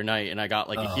her the other night, and I got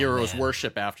like a hero's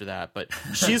worship after that. But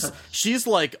she's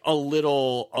like a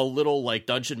little like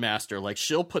dungeon master. Like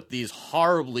she'll put these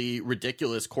horribly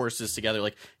ridiculous courses together.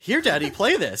 Like, here, Daddy,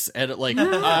 play this, and like,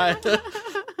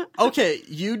 okay,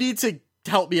 you need to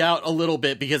help me out a little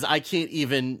bit because I can't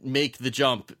even make the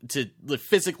jump to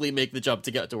physically make the jump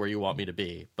to get to where you want me to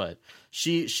be. But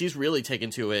she's really taken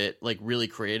to it like really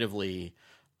creatively.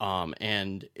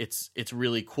 And it's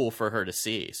really cool for her to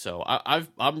see. So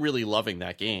I'm really loving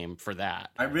that game for that.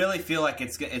 I really feel like it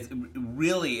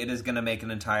is going to make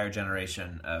an entire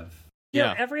generation of.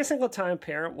 Every single time a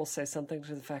parent will say something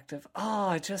to the effect of, "Oh,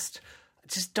 I just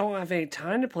don't have any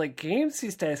time to play games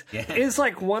these days." Yeah. It's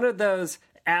like one of those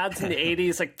ads in the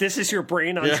 80s, like, "This is your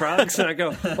brain on drugs," and I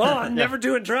go, "Oh, I'm never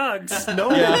doing drugs." No,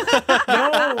 no.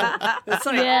 It's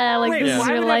like, like, wait, this is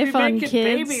why your would I be life on making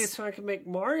kids? babies so I can make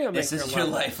Mario This Maker is your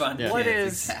levels? life on What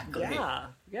kids, is? exactly.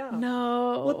 Yeah.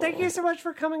 No. Well, thank you so much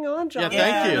for coming on, John.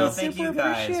 Yeah, thank you. No, thank you,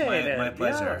 guys. Appreciate it. My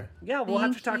pleasure. Yeah, we'll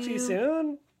have to talk to you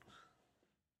soon.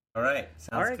 All right, sounds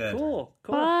All right, good. cool.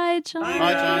 Bye, John.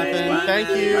 Bye, Jonathan. Bye. Thank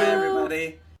you. Bye,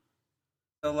 everybody.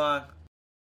 So long.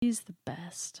 He's the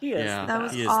best. He is. Yeah, the That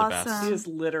was best. he is the best. awesome. He is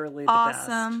literally the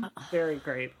Awesome. best. Very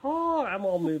great. Oh, I'm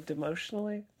all moved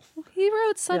emotionally. He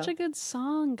wrote such Yeah. a good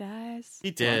song, guys. He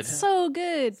did. So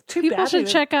good. Too People bad should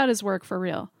he- check out his work for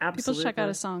real. People Absolutely. should check out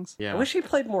his songs. Yeah. I wish he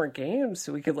played more games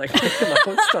so we could like make him a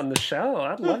host on the show.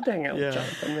 I'd love to hang out with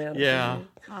Jonathan, man. Yeah.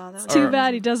 Oh, that was Too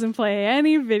bad he doesn't play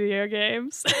any video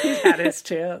games. He had his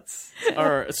chance. All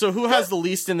right. So who has the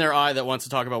least in their eye that wants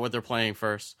to talk about what they're playing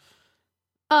first?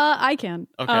 I can.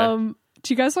 Okay.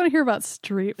 Do you guys want to hear about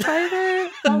Street Fighter?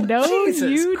 No,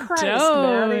 Jesus you Christ,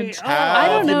 don't. Maddie. Oh. I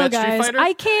don't Have you know, met Street guys. Fighter?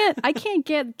 I can't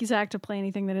get Zach to play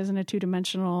anything that isn't a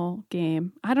 2-dimensional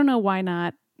game. I don't know why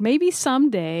not. Maybe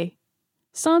someday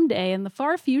in the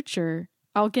far future,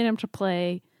 I'll get him to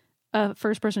play a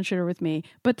first-person shooter with me.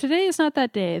 But today is not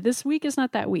that day. This week is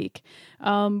not that week.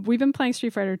 We've been playing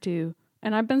Street Fighter 2,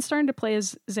 and I've been starting to play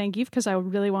as Zangief because I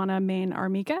really want to main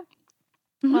Armika.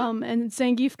 And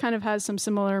Zangief kind of has some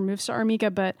similar moves to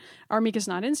Armika, but Armika's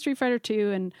not in Street Fighter 2.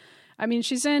 And I mean,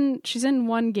 she's in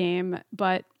one game,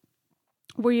 but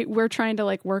we're trying to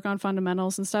like work on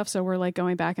fundamentals and stuff. So we're like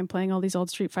going back and playing all these old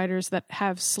Street Fighters that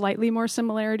have slightly more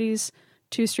similarities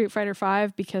to Street Fighter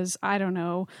 5 because I don't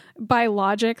know, by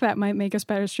logic that might make us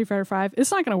better at Street Fighter 5. It's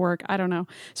not going to work. I don't know.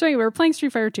 So anyway, we're playing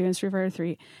Street Fighter 2 and Street Fighter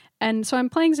 3. And so I'm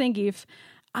playing Zangief.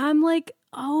 I'm like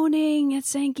owning at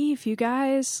Zangief, you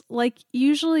guys. Like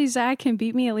usually Zach can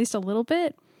beat me at least a little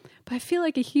bit, but I feel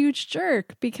like a huge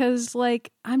jerk because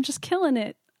like I'm just killing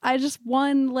it. I just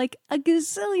won like a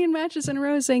gazillion matches in a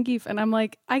row with Zangief, and I'm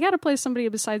like, I gotta play somebody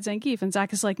besides Zangief. And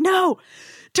Zach is like, no,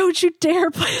 don't you dare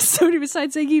play somebody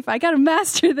besides Zangief. I gotta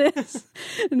master this.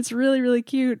 And it's really, really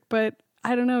cute, but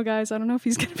I don't know, guys. I don't know if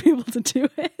he's gonna be able to do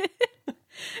it.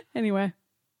 Anyway,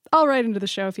 I'll write into the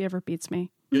show if he ever beats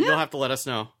me. You'll have to let us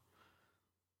know.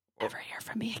 Never hear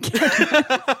from me again.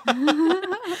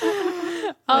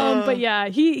 But yeah,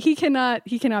 he cannot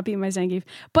beat my Zangief.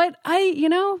 But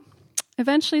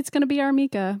eventually it's going to be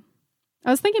Armika. I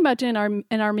was thinking about doing an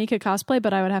Armika cosplay,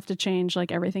 but I would have to change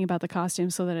like everything about the costume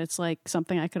so that it's like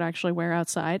something I could actually wear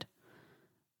outside.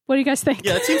 What do you guys think?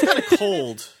 Yeah, it seems kind of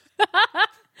cold.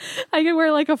 I could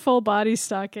wear like a full body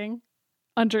stocking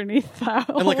underneath that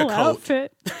whole like a coat.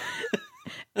 outfit.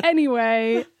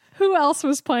 Anyway, who else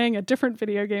was playing a different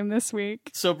video game this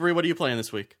week? So, Brie, what are you playing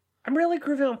this week? I'm really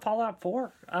grooving on Fallout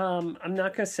 4. I'm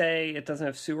not going to say it doesn't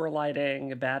have sewer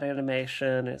lighting, bad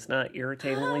animation, it's not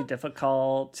irritatingly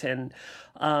difficult, and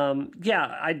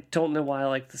I don't know why I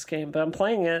like this game, but I'm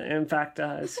playing it. In fact,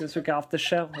 as soon as we get off the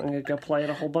show, I'm going to go play it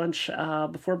a whole bunch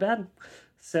before bed.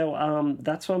 So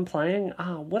that's what I'm playing.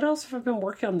 What else have I been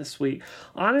working on this week?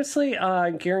 Honestly,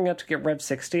 gearing up to get Rev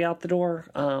 60 out the door.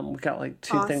 We've got like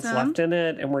 2 things left in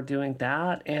it, and we're doing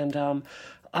that. And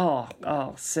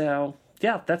so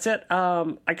yeah, that's it.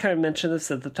 I kind of mentioned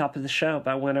this at the top of the show,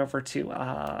 but I went over to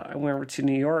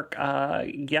New York,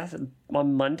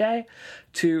 on Monday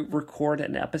to record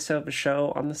an episode of a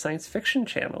show on the Science Fiction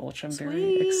Channel, which I'm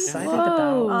very excited about.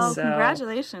 Oh, So,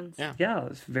 congratulations. yeah,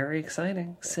 it's very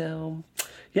exciting. So,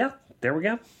 yeah, there we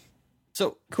go.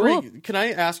 So, Cool. Greg, can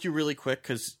I ask you really quick,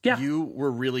 because Yeah. you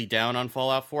were really down on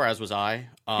Fallout 4, as was I,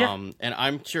 and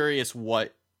I'm curious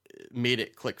what made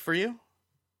it click for you?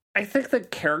 I think the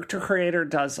character creator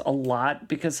does a lot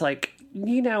because, like,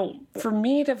 you know, for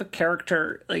me to have a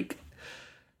character, like,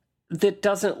 that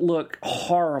doesn't look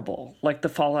horrible like the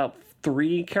Fallout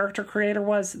 3 character creator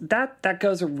was, that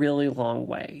goes a really long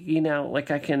way. You know, like,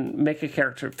 I can make a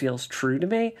character that feels true to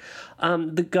me.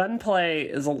 The gunplay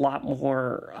is a lot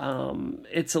more,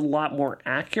 it's a lot more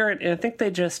accurate, and I think they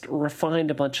just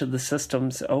refined a bunch of the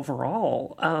systems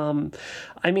overall.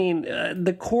 I mean,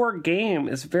 the core game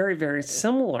is very, very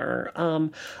similar.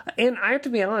 And I have to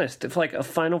be honest, if like a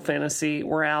Final Fantasy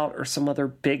were out or some other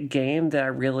big game that I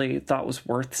really thought was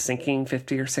worth sinking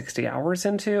 50 or 60 hours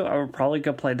into, I would probably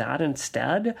go play that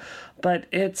instead. But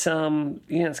it's, you know,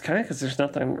 it's kind of because there's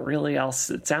nothing really else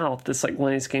that's out. That's like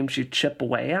one of these games you chip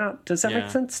away at. Does that make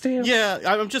sense to you? Yeah,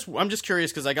 I'm just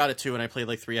curious because I got it too, and I played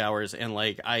like 3 hours, and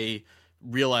like I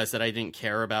realized that I didn't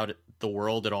care about the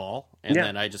world at all, and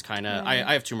then I just kind of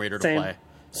I have Tomb Raider to play,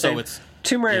 so it's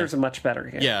Tomb Raider is a much better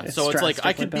game. Yeah, so it's like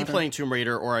I could be better. playing Tomb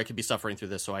Raider, or I could be suffering through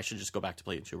this, so I should just go back to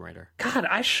playing Tomb Raider. God,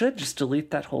 I should just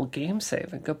delete that whole game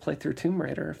save and go play through Tomb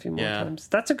Raider a few more Yeah. times.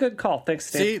 That's a good call. Thanks,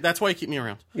 Steve. See, that's why you keep me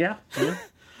around. Yeah.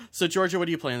 So, Georgia, what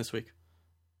are you playing this week?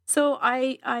 So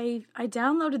I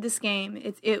downloaded this game.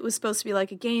 It was supposed to be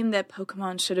like a game that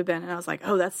Pokemon should have been, and I was like,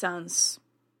 oh, that sounds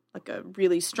like a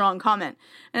really strong comment,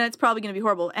 and it's probably going to be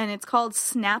horrible. And it's called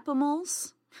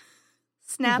Snapimals.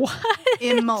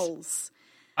 Snapimals.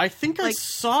 I think I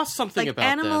saw something like about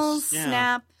animals, this.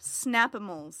 Yeah.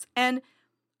 Snapimals. And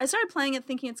I started playing it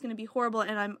thinking it's going to be horrible,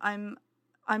 and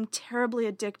I'm terribly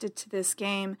addicted to this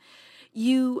game.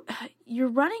 You're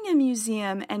running a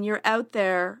museum, and you're out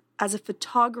there as a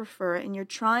photographer, and you're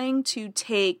trying to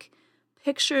take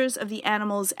pictures of the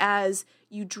animals as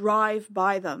you drive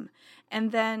by them.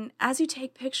 And then as you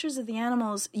take pictures of the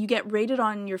animals, you get rated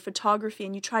on your photography,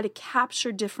 and you try to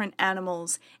capture different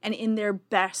animals and in their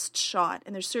best shot.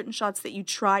 And there's certain shots that you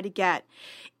try to get.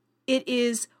 It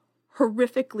is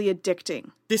horrifically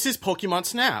addicting. This is Pokemon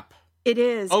Snap. It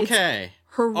is. Okay.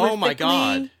 It's horrifically Oh my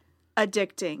god.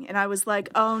 addicting. And I was like,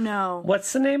 oh no.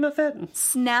 What's the name of it?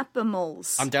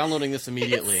 Snapimals. I'm downloading this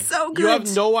immediately. It's so You have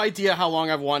good. no idea how long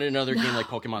I've wanted another game like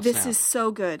Pokemon This Snap. is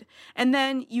so good. And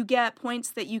then you get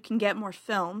points that you can get more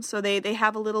film. So they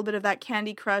have a little bit of that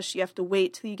Candy Crush. You have to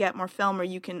wait till you get more film, or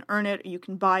you can earn it, or you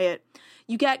can buy it.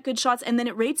 You get good shots, and then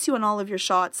it rates you on all of your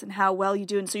shots and how well you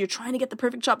do. And so you're trying to get the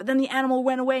perfect shot, but then the animal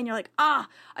went away, and you're like, I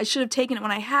should have taken it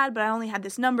when I had, but I only had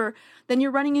this number. Then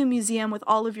you're running a museum with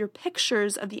all of your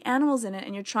pictures of the animals in it,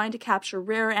 and you're trying to capture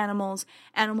rare animals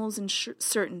in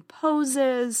certain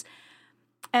poses.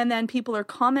 And then people are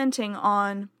commenting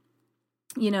on,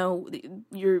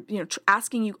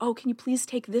 asking you, oh, can you please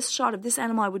take this shot of this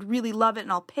animal? I would really love it,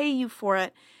 and I'll pay you for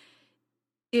it.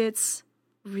 It's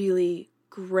really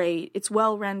great. It's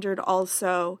well rendered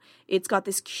also. It's got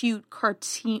this cute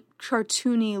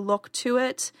cartoony look to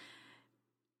it.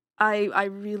 I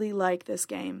really like this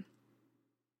game.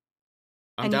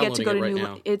 I'm and you get to go to downloading it new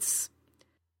right now. it's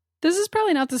This is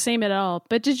probably not the same at all,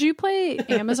 but did you play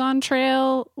Amazon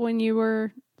Trail when you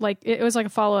were like, it was like a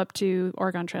follow-up to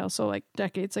Oregon Trail, so like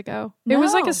decades ago? It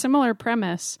was like No. a similar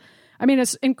premise. I mean,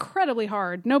 it's incredibly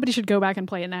hard. Nobody should go back and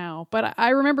play it now, but I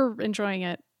remember enjoying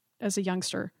it as a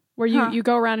youngster, where you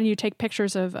go around and you take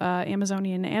pictures of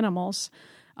Amazonian animals.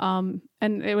 And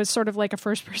it was sort of like a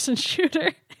first-person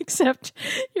shooter, except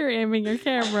you're aiming your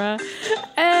camera.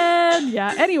 And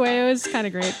yeah, anyway, it was kind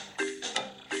of great.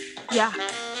 yeah.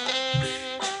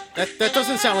 That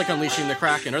doesn't sound like Unleashing the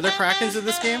Kraken. Are there Krakens in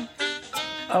this game?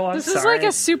 Oh, I'm This sorry. is like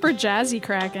a super jazzy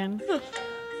Kraken.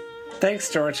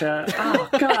 Thanks, Georgia. Oh,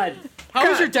 God. How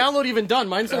is your download even done?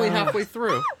 Mine's only halfway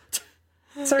through.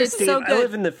 Sorry, It's Steve. so I good.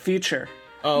 live in the future.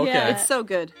 Oh, okay. Yeah. It's so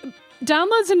good.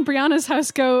 Downloads in Brianna's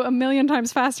house go a million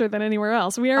times faster than anywhere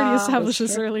else. We already established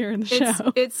this earlier in the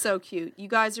show. It's so cute. You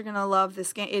guys are gonna love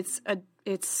this game. It's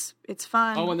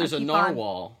fun. Oh, and there's I a keep on-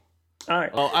 narwhal. All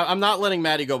right. Oh, I'm not letting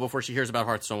Maddie go before she hears about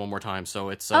Hearthstone one more time. So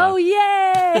it's Oh,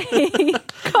 yay!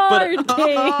 Card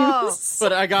games.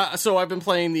 But I've been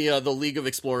playing the League of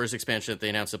Explorers expansion that they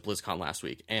announced at BlizzCon last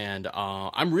week, and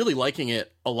I'm really liking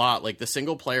it a lot. Like the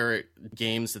single player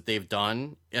games that they've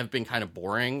done have been kind of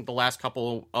boring the last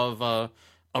couple of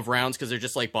rounds because they're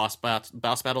just like boss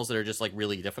battles that are just like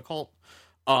really difficult.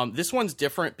 This one's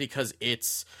different because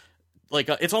it's like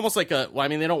it's almost like a. Well, I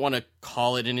mean, they don't want to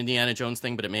call it an Indiana Jones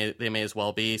thing, but they may as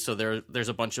well be. So there's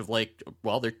a bunch of like,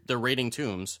 well, they're raiding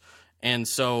tombs, and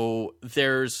so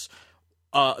there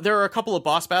are a couple of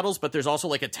boss battles, but there's also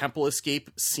like a temple escape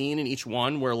scene in each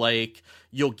one where like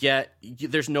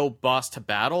there's no boss to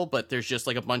battle, but there's just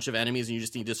like a bunch of enemies and you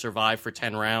just need to survive for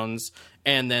 10 rounds.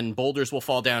 And then boulders will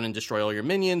fall down and destroy all your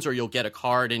minions, or you'll get a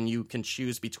card and you can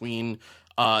choose between,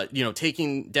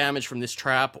 taking damage from this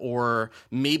trap or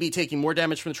maybe taking more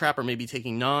damage from the trap or maybe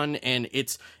taking none. And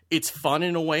it's fun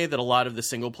in a way that a lot of the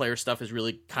single player stuff has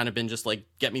really kind of been just like,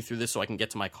 get me through this so I can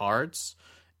get to my cards.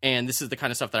 And this is the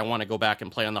kind of stuff that I want to go back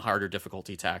and play on the harder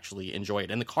difficulty to actually enjoy it.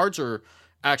 And the cards are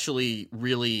actually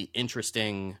really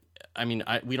interesting. I mean,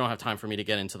 we don't have time for me to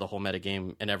get into the whole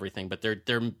metagame and everything, but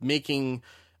they're making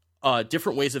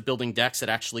different ways of building decks that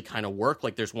actually kind of work.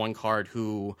 Like there's one card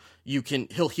he'll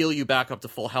heal you back up to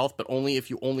full health, but only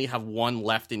if you only have one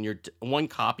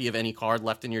copy of any card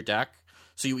left in your deck.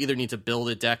 So you either need to build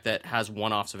a deck that has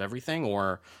one-offs of everything,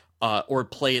 or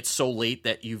play it so late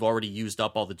that you've already used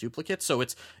up all the duplicates. So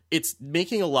it's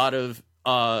making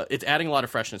it's adding a lot of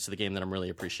freshness to the game that I'm really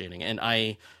appreciating. And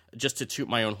I, just to toot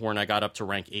my own horn, I got up to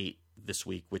rank 8 this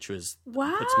week, which puts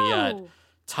me at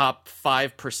top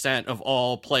 5% of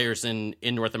all players in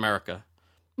North America.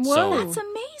 Whoa, so, that's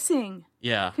amazing.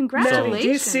 Yeah. Congratulations. Manny, do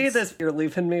you see this you're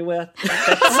leaving me with?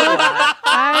 Thanks a lot.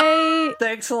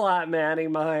 Thanks a lot, Manny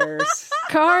Myers.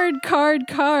 Card.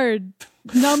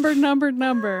 Number.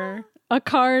 A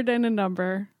card and a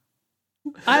number.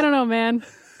 I don't know, man.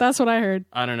 That's what I heard.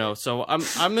 I don't know. So I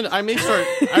may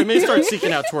start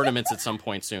seeking out tournaments at some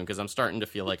point soon, because I'm starting to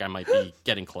feel like I might be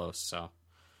getting close. So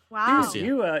wow.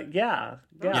 Yeah.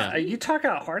 You talk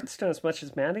about Hearthstone as much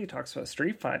as Manny talks about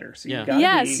Street Fighter. So you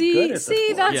gotta be see, good at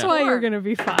the that's why you're gonna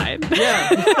be fine.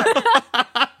 Yeah.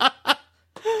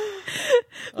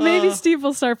 Maybe Steve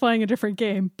will start playing a different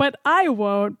game, but I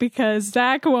won't, because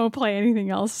Zach won't play anything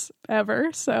else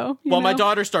ever. So, my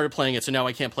daughter started playing it, so now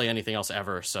I can't play anything else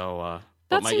ever. So,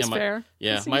 that seems fair.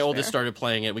 Yeah, my oldest started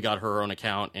playing it. We got her own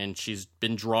account, and she's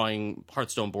been drawing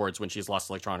Hearthstone boards when she's lost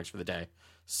electronics for the day.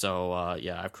 So,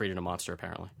 I've created a monster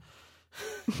apparently.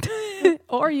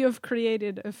 Or you have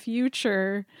created a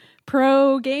future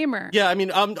pro gamer. Yeah, I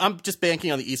mean, I'm just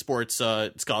banking on the esports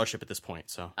scholarship at this point.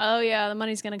 So. Oh yeah, the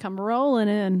money's gonna come rolling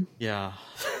in. Yeah.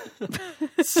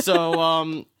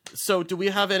 So do we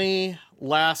have any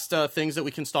last things that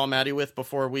we can stall Maddie with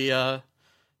before we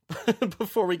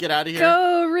before we get out of here?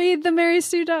 Go read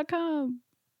theMarySue.com.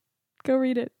 Go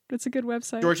read it. It's a good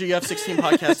website. Georgia, you have 16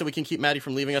 podcasts that we can keep Maddie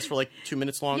from leaving us for like 2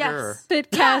 minutes longer? Yes. Or?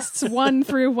 Fitcasts 1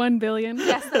 through 1 billion.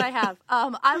 Yes, that I have.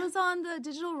 I was on the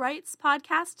Digital Rights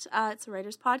podcast. It's a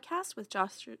writer's podcast with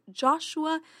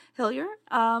Joshua Hillier.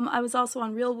 I was also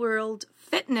on Real World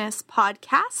Fitness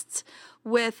podcasts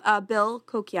with Bill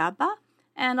Kokiaba.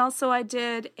 And also I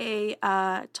did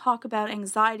a talk about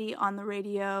anxiety on the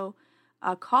radio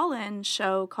call-in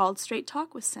show called Straight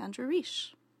Talk with Sandra Reish.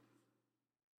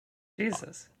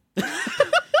 Jesus.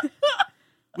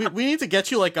 We need to get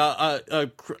you like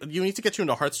you need to get you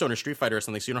into Hearthstone or Street Fighter or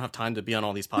something, so you don't have time to be on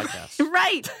all these podcasts.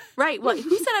 Right. Well,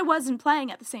 who said I wasn't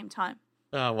playing at the same time?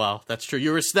 Oh, well, that's true.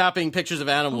 You were snapping pictures of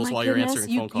animals while you're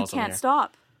answering phone calls. You can't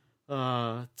stop.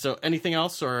 So anything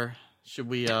else, or should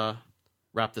we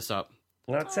wrap this up?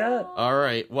 That's it. All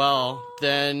right. Well,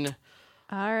 then.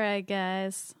 All right,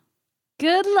 guys.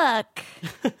 Good luck.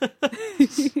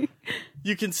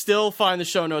 You can still find the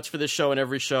show notes for this show and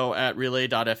every show at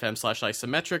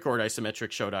relay.fm/isometric or at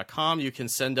isometricshow.com. You can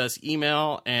send us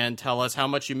email and tell us how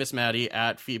much you miss Maddie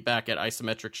at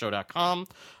feedback@isometricshow.com.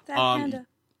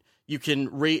 You can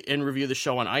rate and review the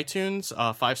show on iTunes.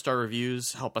 5-star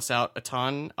reviews help us out a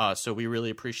ton, so we really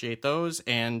appreciate those.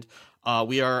 And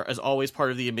we are, as always,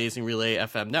 part of the amazing Relay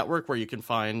FM network, where you can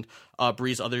find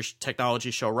Bree's other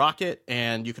technology show, Rocket,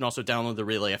 and you can also download the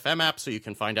Relay FM app so you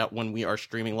can find out when we are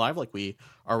streaming live, like we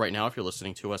are right now if you're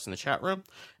listening to us in the chat room.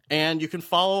 And you can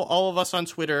follow all of us on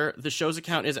Twitter. The show's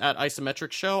account is at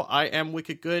Isometric Show. I am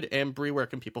Wicked Good, and Bree, where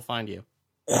can people find you?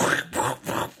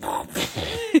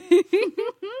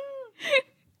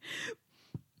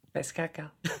 Nice cacao.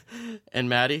 And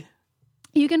Maddie?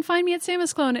 You can find me at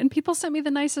Samus Clone, and people sent me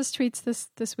the nicest tweets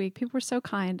this week. People were so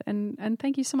kind, and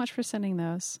thank you so much for sending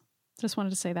those. Just wanted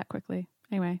to say that quickly.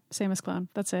 Anyway, Samus Clone.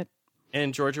 That's it.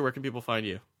 And Georgia, where can people find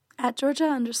you? At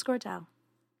Georgia_Dow.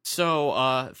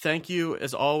 So, thank you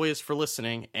as always for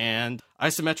listening, and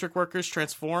isometric workers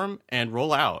transform and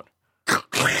roll out.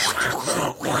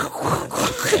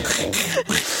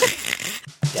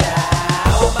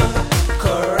 Yeah,